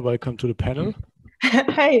 Paula. Welcome to the panel.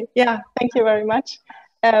 Hi. Yeah, thank you very much.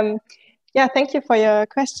 Yeah, thank you for your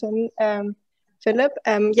question, Philip.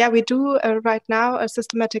 Yeah, we do right now a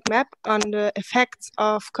systematic map on the effects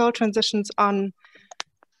of coal transitions on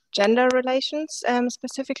gender relations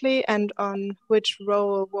specifically, and on which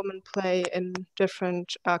role women play in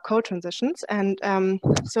different coal transitions. And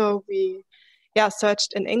so we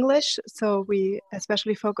searched in English. So we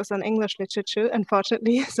especially focus on English literature,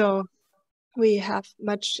 unfortunately. So we have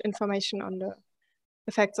much information on the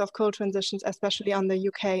effects of coal transitions, especially on the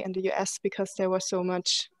UK and the US, because there was so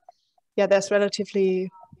much, there's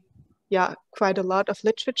relatively, quite a lot of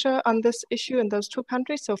literature on this issue in those two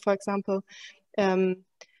countries. So for example,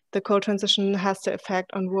 the coal transition has the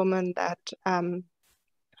effect on women that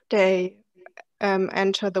they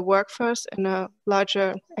enter the workforce in a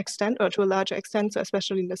larger extent, or to a larger extent, so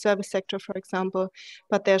especially in the service sector, for example.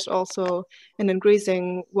 But there's also an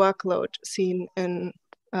increasing workload seen in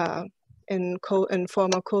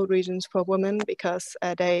former coal regions for women, because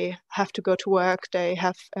they have to go to work, they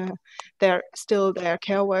have their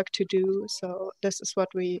care work to do. So this is what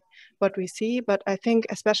we see. But I think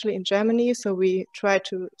especially in Germany, so we try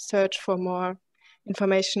to search for more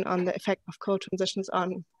information on the effect of coal transitions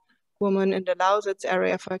on women in the Lausitz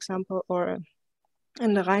area, for example, or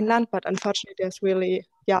in the Rhineland. But unfortunately, there's really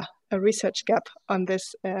a research gap on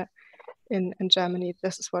this in Germany.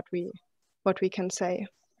 This is what we can say.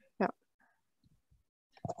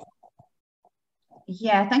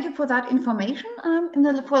 Yeah, thank you for that information.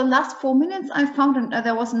 For the last 4 minutes, I found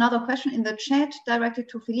there was another question in the chat directed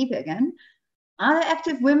to Felipe again. Are there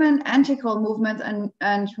active women anti-coal movements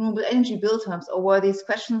and renewable energy build-ups, or were these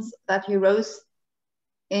questions that you rose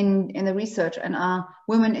in the research, and are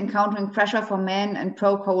women encountering pressure from men and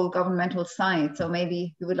pro-coal governmental side? So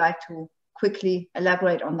maybe you would like to quickly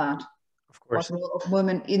elaborate on that. Of course. What the role of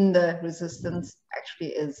women in the resistance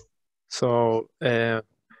actually is. So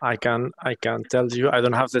I can tell you, I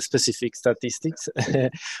don't have the specific statistics,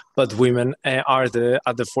 but women are at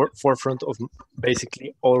the forefront of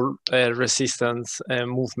basically all resistance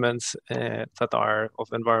movements that are of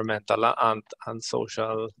environmental and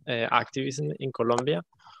social activism in Colombia.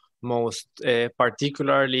 Most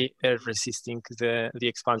particularly resisting the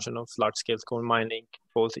expansion of large-scale coal mining,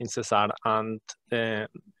 both in Cesar and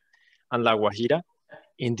La Guajira.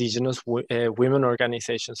 Indigenous women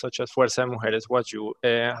organizations such as Fuerza de Mujeres Guayú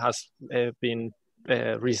has been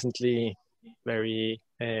recently very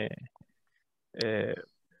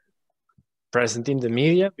present in the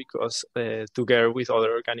media, because together with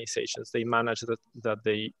other organizations, they managed that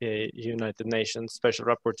the United Nations Special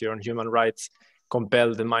Rapporteur on Human Rights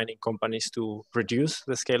compelled the mining companies to reduce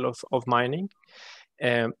the scale of mining.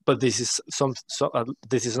 But this is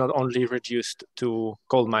this is not only reduced to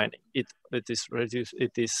coal mining. It is reduced.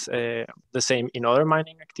 It is the same in other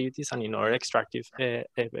mining activities and in other extractive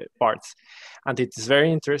parts. And it is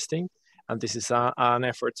very interesting. And this is an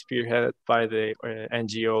effort spearheaded by the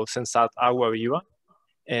NGO Sensat Agua Viva.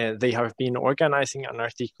 They have been organizing and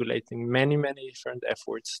articulating many different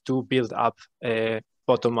efforts to build up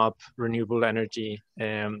bottom-up renewable energy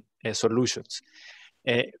solutions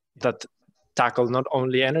that tackle not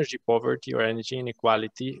only energy poverty or energy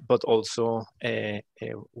inequality, but also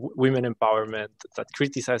women empowerment, that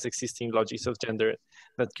criticize existing logics of gender,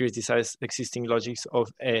 that criticize existing logics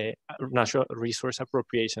of natural resource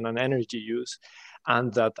appropriation and energy use,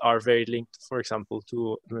 and that are very linked, for example,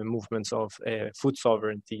 to movements of food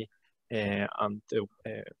sovereignty and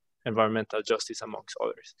environmental justice, amongst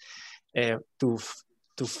others.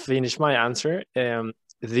 To finish my answer,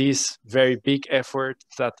 this very big effort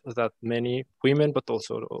that many women, but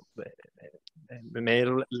also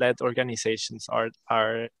male-led organizations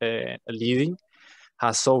are leading,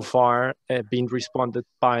 has so far been responded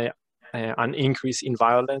by an increase in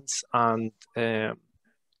violence, and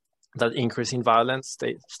that increase in violence,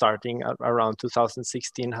 starting around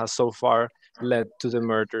 2016, has so far led to the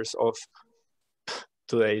murders of,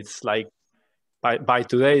 today it's like, by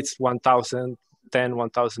today it's 1,010,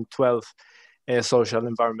 1,012 social,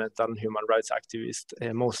 environmental, and human rights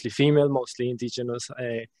activists, mostly female, mostly indigenous,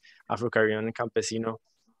 Afro-Caribbean and Campesino,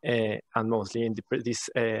 and mostly in these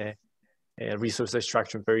resource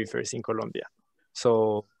extraction peripheries in Colombia.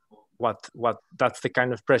 So that's the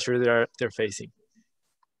kind of pressure they're facing.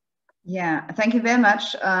 Yeah, thank you very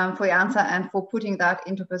much for your answer and for putting that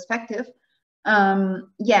into perspective. Thank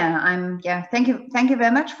you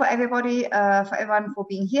very much for everybody, for everyone for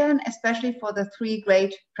being here, and especially for the 3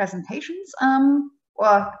 great presentations.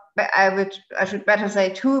 Or I should better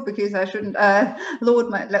say 2, because I shouldn't load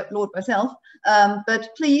myself. But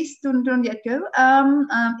please don't yet go.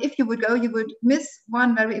 If you would go, you would miss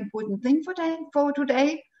one very important thing for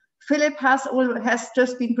today. Philip has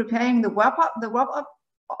just been preparing the wrap up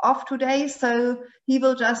of today, so he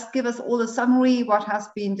will just give us all a summary what has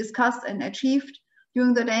been discussed and achieved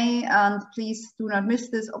during the day. And please do not miss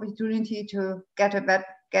this opportunity to get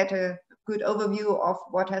a good overview of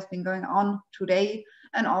what has been going on today,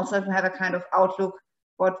 and also to have a kind of outlook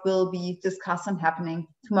what will be discussed and happening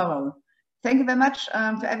tomorrow. Thank you very much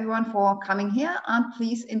to everyone for coming here, and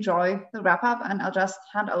please enjoy the wrap up, and I'll just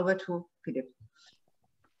hand over to Philip.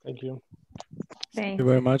 Thank you. Thank you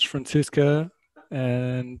very much, Franziska.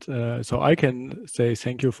 And so I can say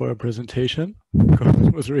thank you for your presentation, because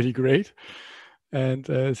it was really great. And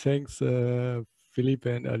thanks Felipe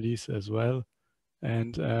and Alice as well.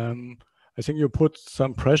 And I think you put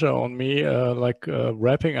some pressure on me,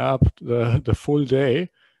 wrapping up the full day.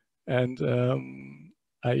 And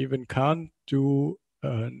I even can't do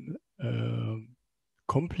a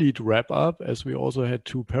complete wrap up, as we also had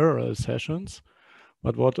 2 parallel sessions.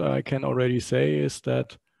 But what I can already say is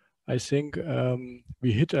that I think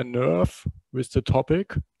we hit a nerve with the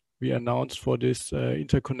topic we announced for this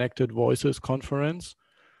Interconnected Voices conference,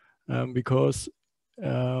 because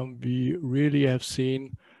we really have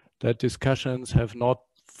seen that discussions have not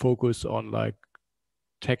focused on like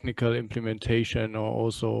technical implementation, or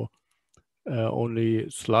also only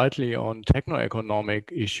slightly on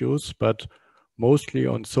techno-economic issues, but mostly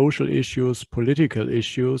on social issues, political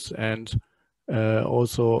issues, and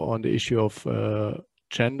also on the issue of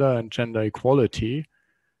gender and gender equality.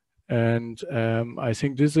 And I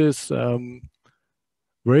think this is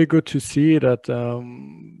very good to see that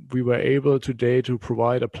we were able today to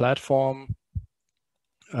provide a platform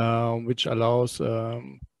which allows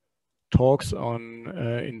talks on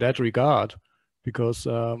in that regard, because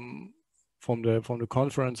from the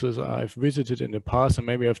conferences I've visited in the past, and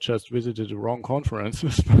maybe I've just visited the wrong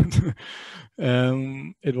conferences, but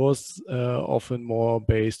it was often more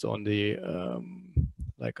based on the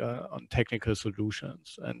on technical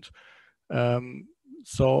solutions. And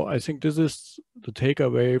so I think this is the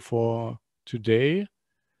takeaway for today.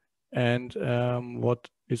 And what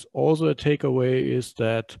is also a takeaway is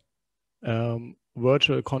that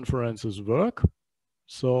virtual conferences work.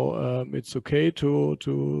 So it's okay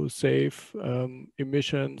to save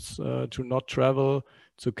emissions, to not travel.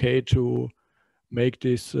 It's okay to make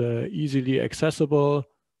this easily accessible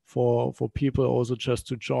for people also just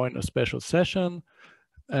to join a special session.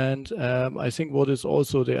 And I think what is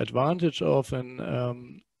also the advantage of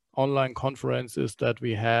an online conference is that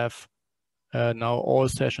we have now all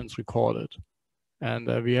sessions recorded. And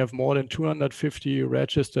we have more than 250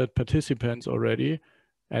 registered participants already.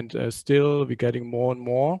 And still we're getting more and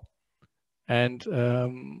more. And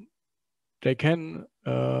they can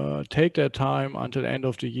take their time until the end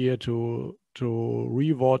of the year to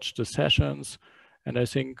rewatch the sessions. And I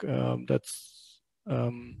think that's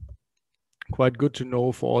quite good to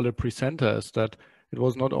know for all the presenters, that it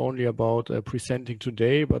was not only about presenting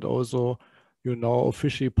today, but also you're now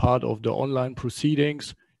officially part of the online proceedings.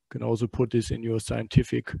 You can also put this in your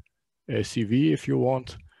scientific CV if you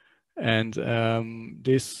want. And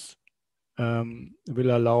this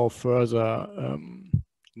will allow further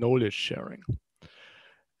knowledge sharing.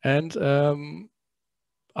 And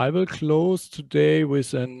I will close today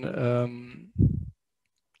with an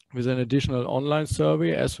additional online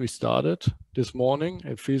survey as we started this morning.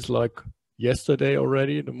 It feels like yesterday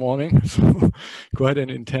already in the morning, so quite an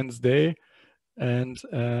intense day. And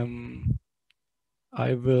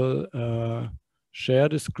I will share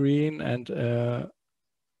the screen and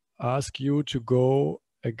ask you to go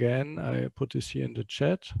again. I put this here in the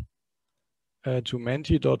chat to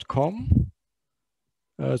menti.com.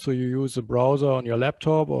 So you use the browser on your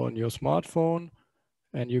laptop or on your smartphone,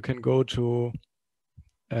 and you can go to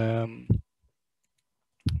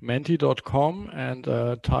menti.com and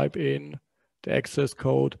type in the access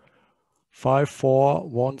code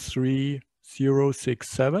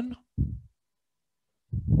 5413067.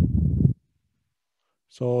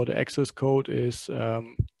 So the access code is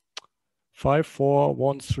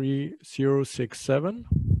 5413067.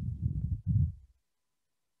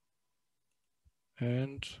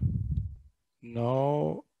 And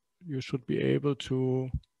now you should be able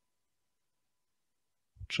to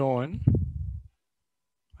join.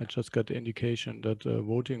 I just got the indication that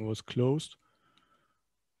voting was closed.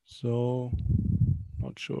 So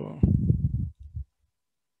not sure.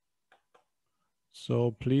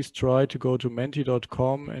 So please try to go to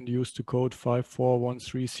menti.com and use the code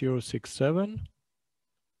 5413067.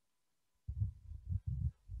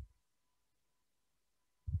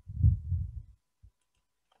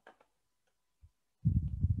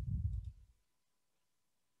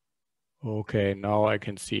 Okay, now I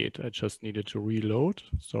can see it. I just needed to reload.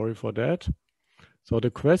 Sorry for that. So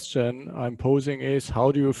the question I'm posing is,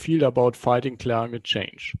 how do you feel about fighting climate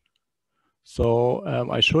change? So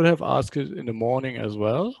I should have asked it in the morning as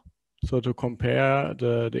well. So to compare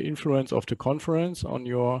the influence of the conference on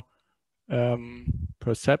your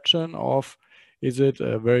perception of, is it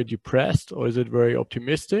very depressed or is it very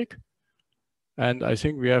optimistic? And I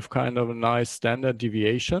think we have kind of a nice standard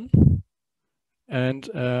deviation. And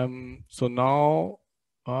so now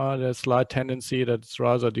there's a slight tendency that it's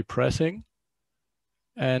rather depressing.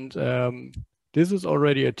 And this is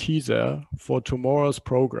already a teaser for tomorrow's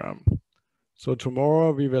program. So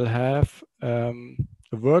tomorrow we will have a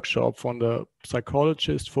workshop from the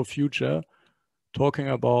Psychologists for Future talking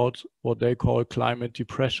about what they call climate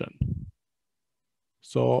depression.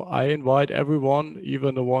 So I invite everyone,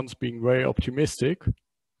 even the ones being very optimistic, and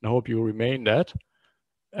I hope you remain that,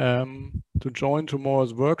 to join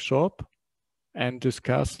tomorrow's workshop and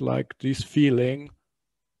discuss like this feeling,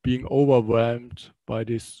 being overwhelmed by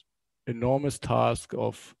this enormous task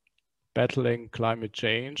of battling climate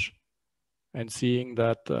change and seeing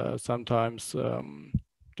that sometimes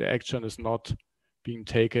the action is not being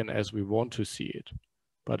taken as we want to see it.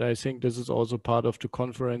 But I think this is also part of the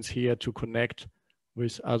conference here to connect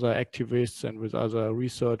with other activists and with other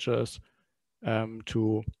researchers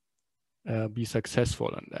to be successful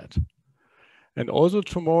in that. And also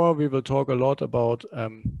tomorrow we will talk a lot about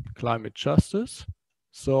climate justice.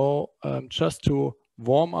 So just to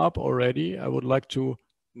warm up already, I would like to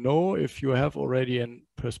know if you have already a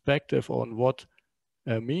perspective on what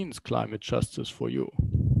means climate justice for you.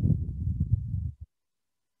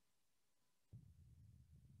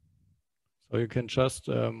 So you can just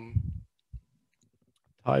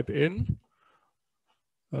type in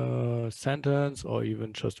a sentence or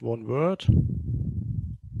even just one word.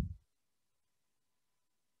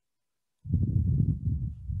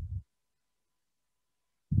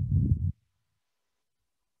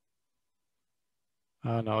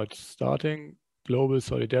 Now it's starting. Global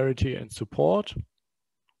solidarity and support,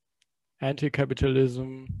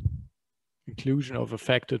 anti-capitalism, inclusion of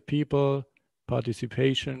affected people,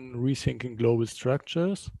 participation, rethinking global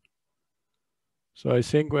structures. So I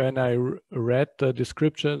think when I read the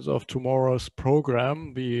descriptions of tomorrow's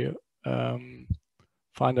program, we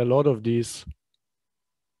find a lot of these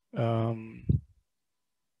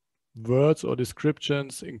words or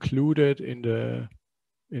descriptions included in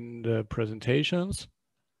the presentations.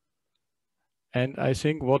 And I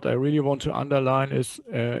think what I really want to underline is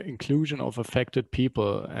inclusion of affected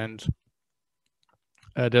people. And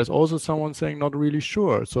there's also someone saying not really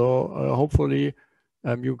sure. So hopefully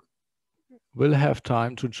you will have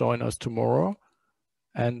time to join us tomorrow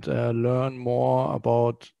and learn more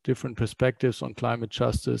about different perspectives on climate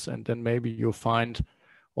justice. And then maybe you'll find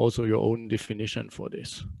also your own definition for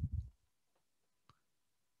this.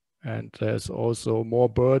 And there's also more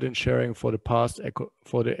burden sharing for the past,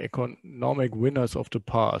 for the economic winners of the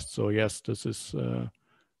past. So yes, this is a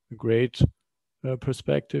great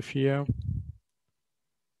perspective here.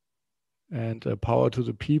 And power to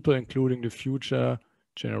the people, including the future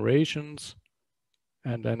generations.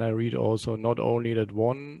 And then I read also not only that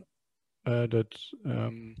one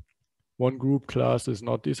group class is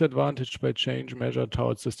not disadvantaged by change measured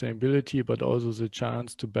towards sustainability, but also the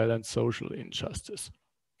chance to balance social injustice.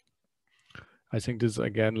 I think this is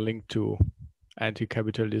again linked to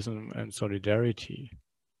anti-capitalism and solidarity.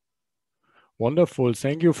 Wonderful,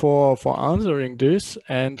 thank you for answering this.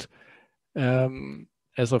 And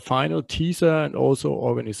as a final teaser and also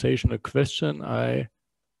organizational question, I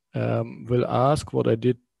will ask what I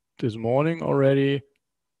did this morning already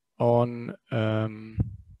on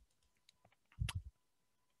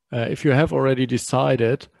if you have already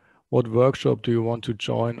decided what workshop do you want to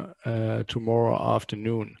join tomorrow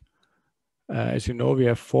afternoon. As you know, we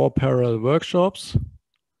have 4 parallel workshops,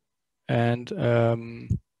 and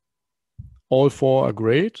all 4 are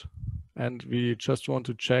great. And we just want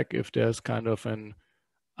to check if there's kind of an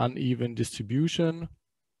uneven distribution.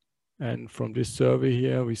 And from this survey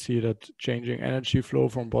here, we see that changing energy flow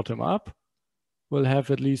from bottom up will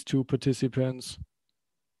have at least 2 participants.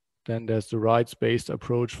 Then there's the rights-based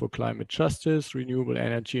approach for climate justice, renewable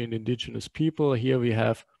energy, and indigenous people. Here we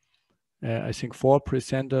have I think 4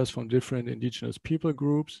 presenters from different indigenous people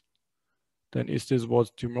groups. Then is this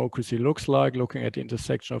what democracy looks like, looking at the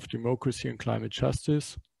intersection of democracy and climate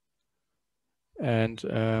justice. And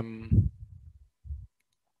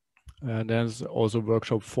there's also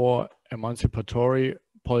workshop 4, emancipatory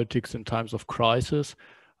politics in times of crisis,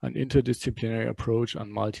 an interdisciplinary approach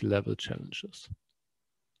on multi-level challenges.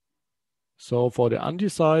 So for the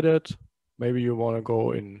undecided, maybe you want to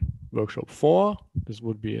go in workshop 4. This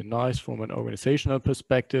would be nice from an organizational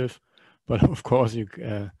perspective, but of course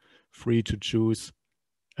you're free to choose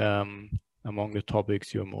among the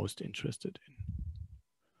topics you're most interested in.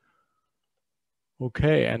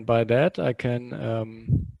 Okay, and by that I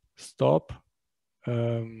can stop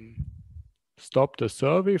the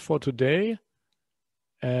survey for today,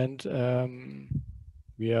 and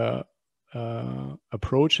we are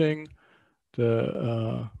approaching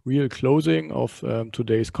the real closing of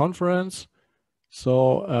today's conference.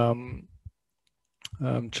 So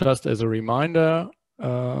just as a reminder,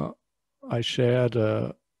 I share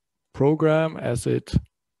the program as it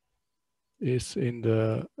is in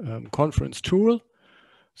the conference tool.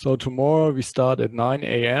 So tomorrow we start at 9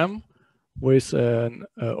 a.m. with an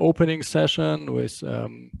opening session with a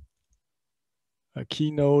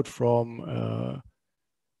keynote from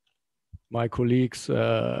my colleagues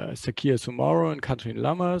Sakia Sumaro and Katrin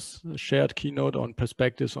Lammers, a shared keynote on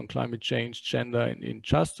perspectives on climate change, gender and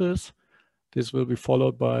injustice. This will be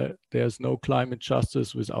followed by There's No Climate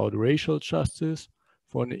Justice Without Racial Justice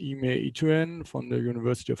von Ime Ituen from the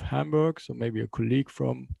University of Hamburg. So maybe a colleague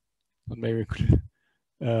from, or maybe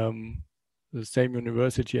the same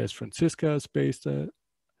university as Franziska is based at.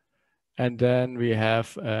 And then we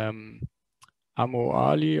have Amo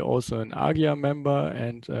Ali, also an AGIA member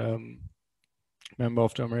and member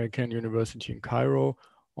of the American University in Cairo,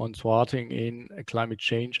 on thwarting in a climate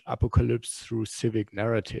change apocalypse through civic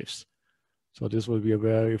narratives. So this will be a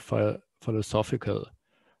very philosophical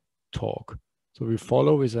talk. So we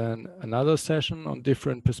follow with another session on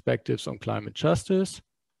different perspectives on climate justice.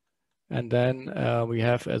 And then we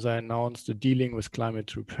have, as I announced, the Dealing with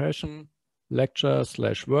Climate Repression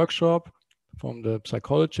lecture/workshop from the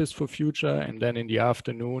Psychologist for Future. And then in the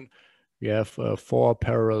afternoon, we have 4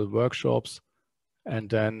 parallel workshops. And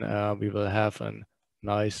then we will have a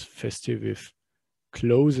nice festive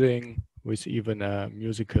closing with even a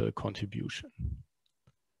musical contribution.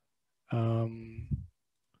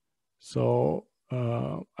 So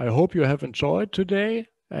I hope you have enjoyed today,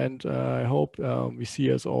 and I hope we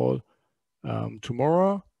see us all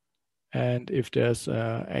tomorrow. And if there's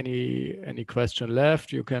any question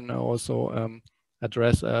left, you can also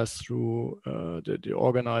address us through the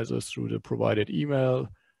organizers through the provided email,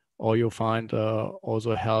 or you'll find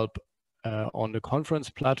also help on the conference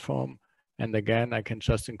platform. And again, I can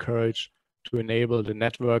just encourage to enable the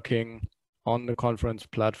networking on the conference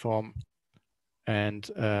platform. And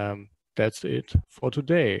that's it for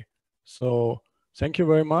today. So thank you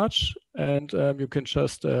very much. And you can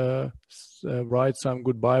just write some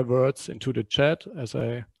goodbye words into the chat, as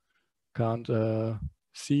I can't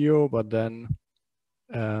see you, but then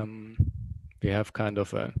we have kind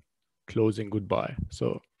of a closing goodbye.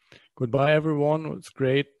 So goodbye, everyone. It's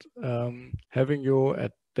great having you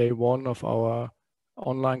at day 1 of our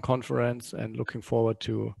online conference, and looking forward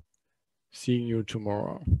to seeing you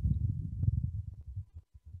tomorrow.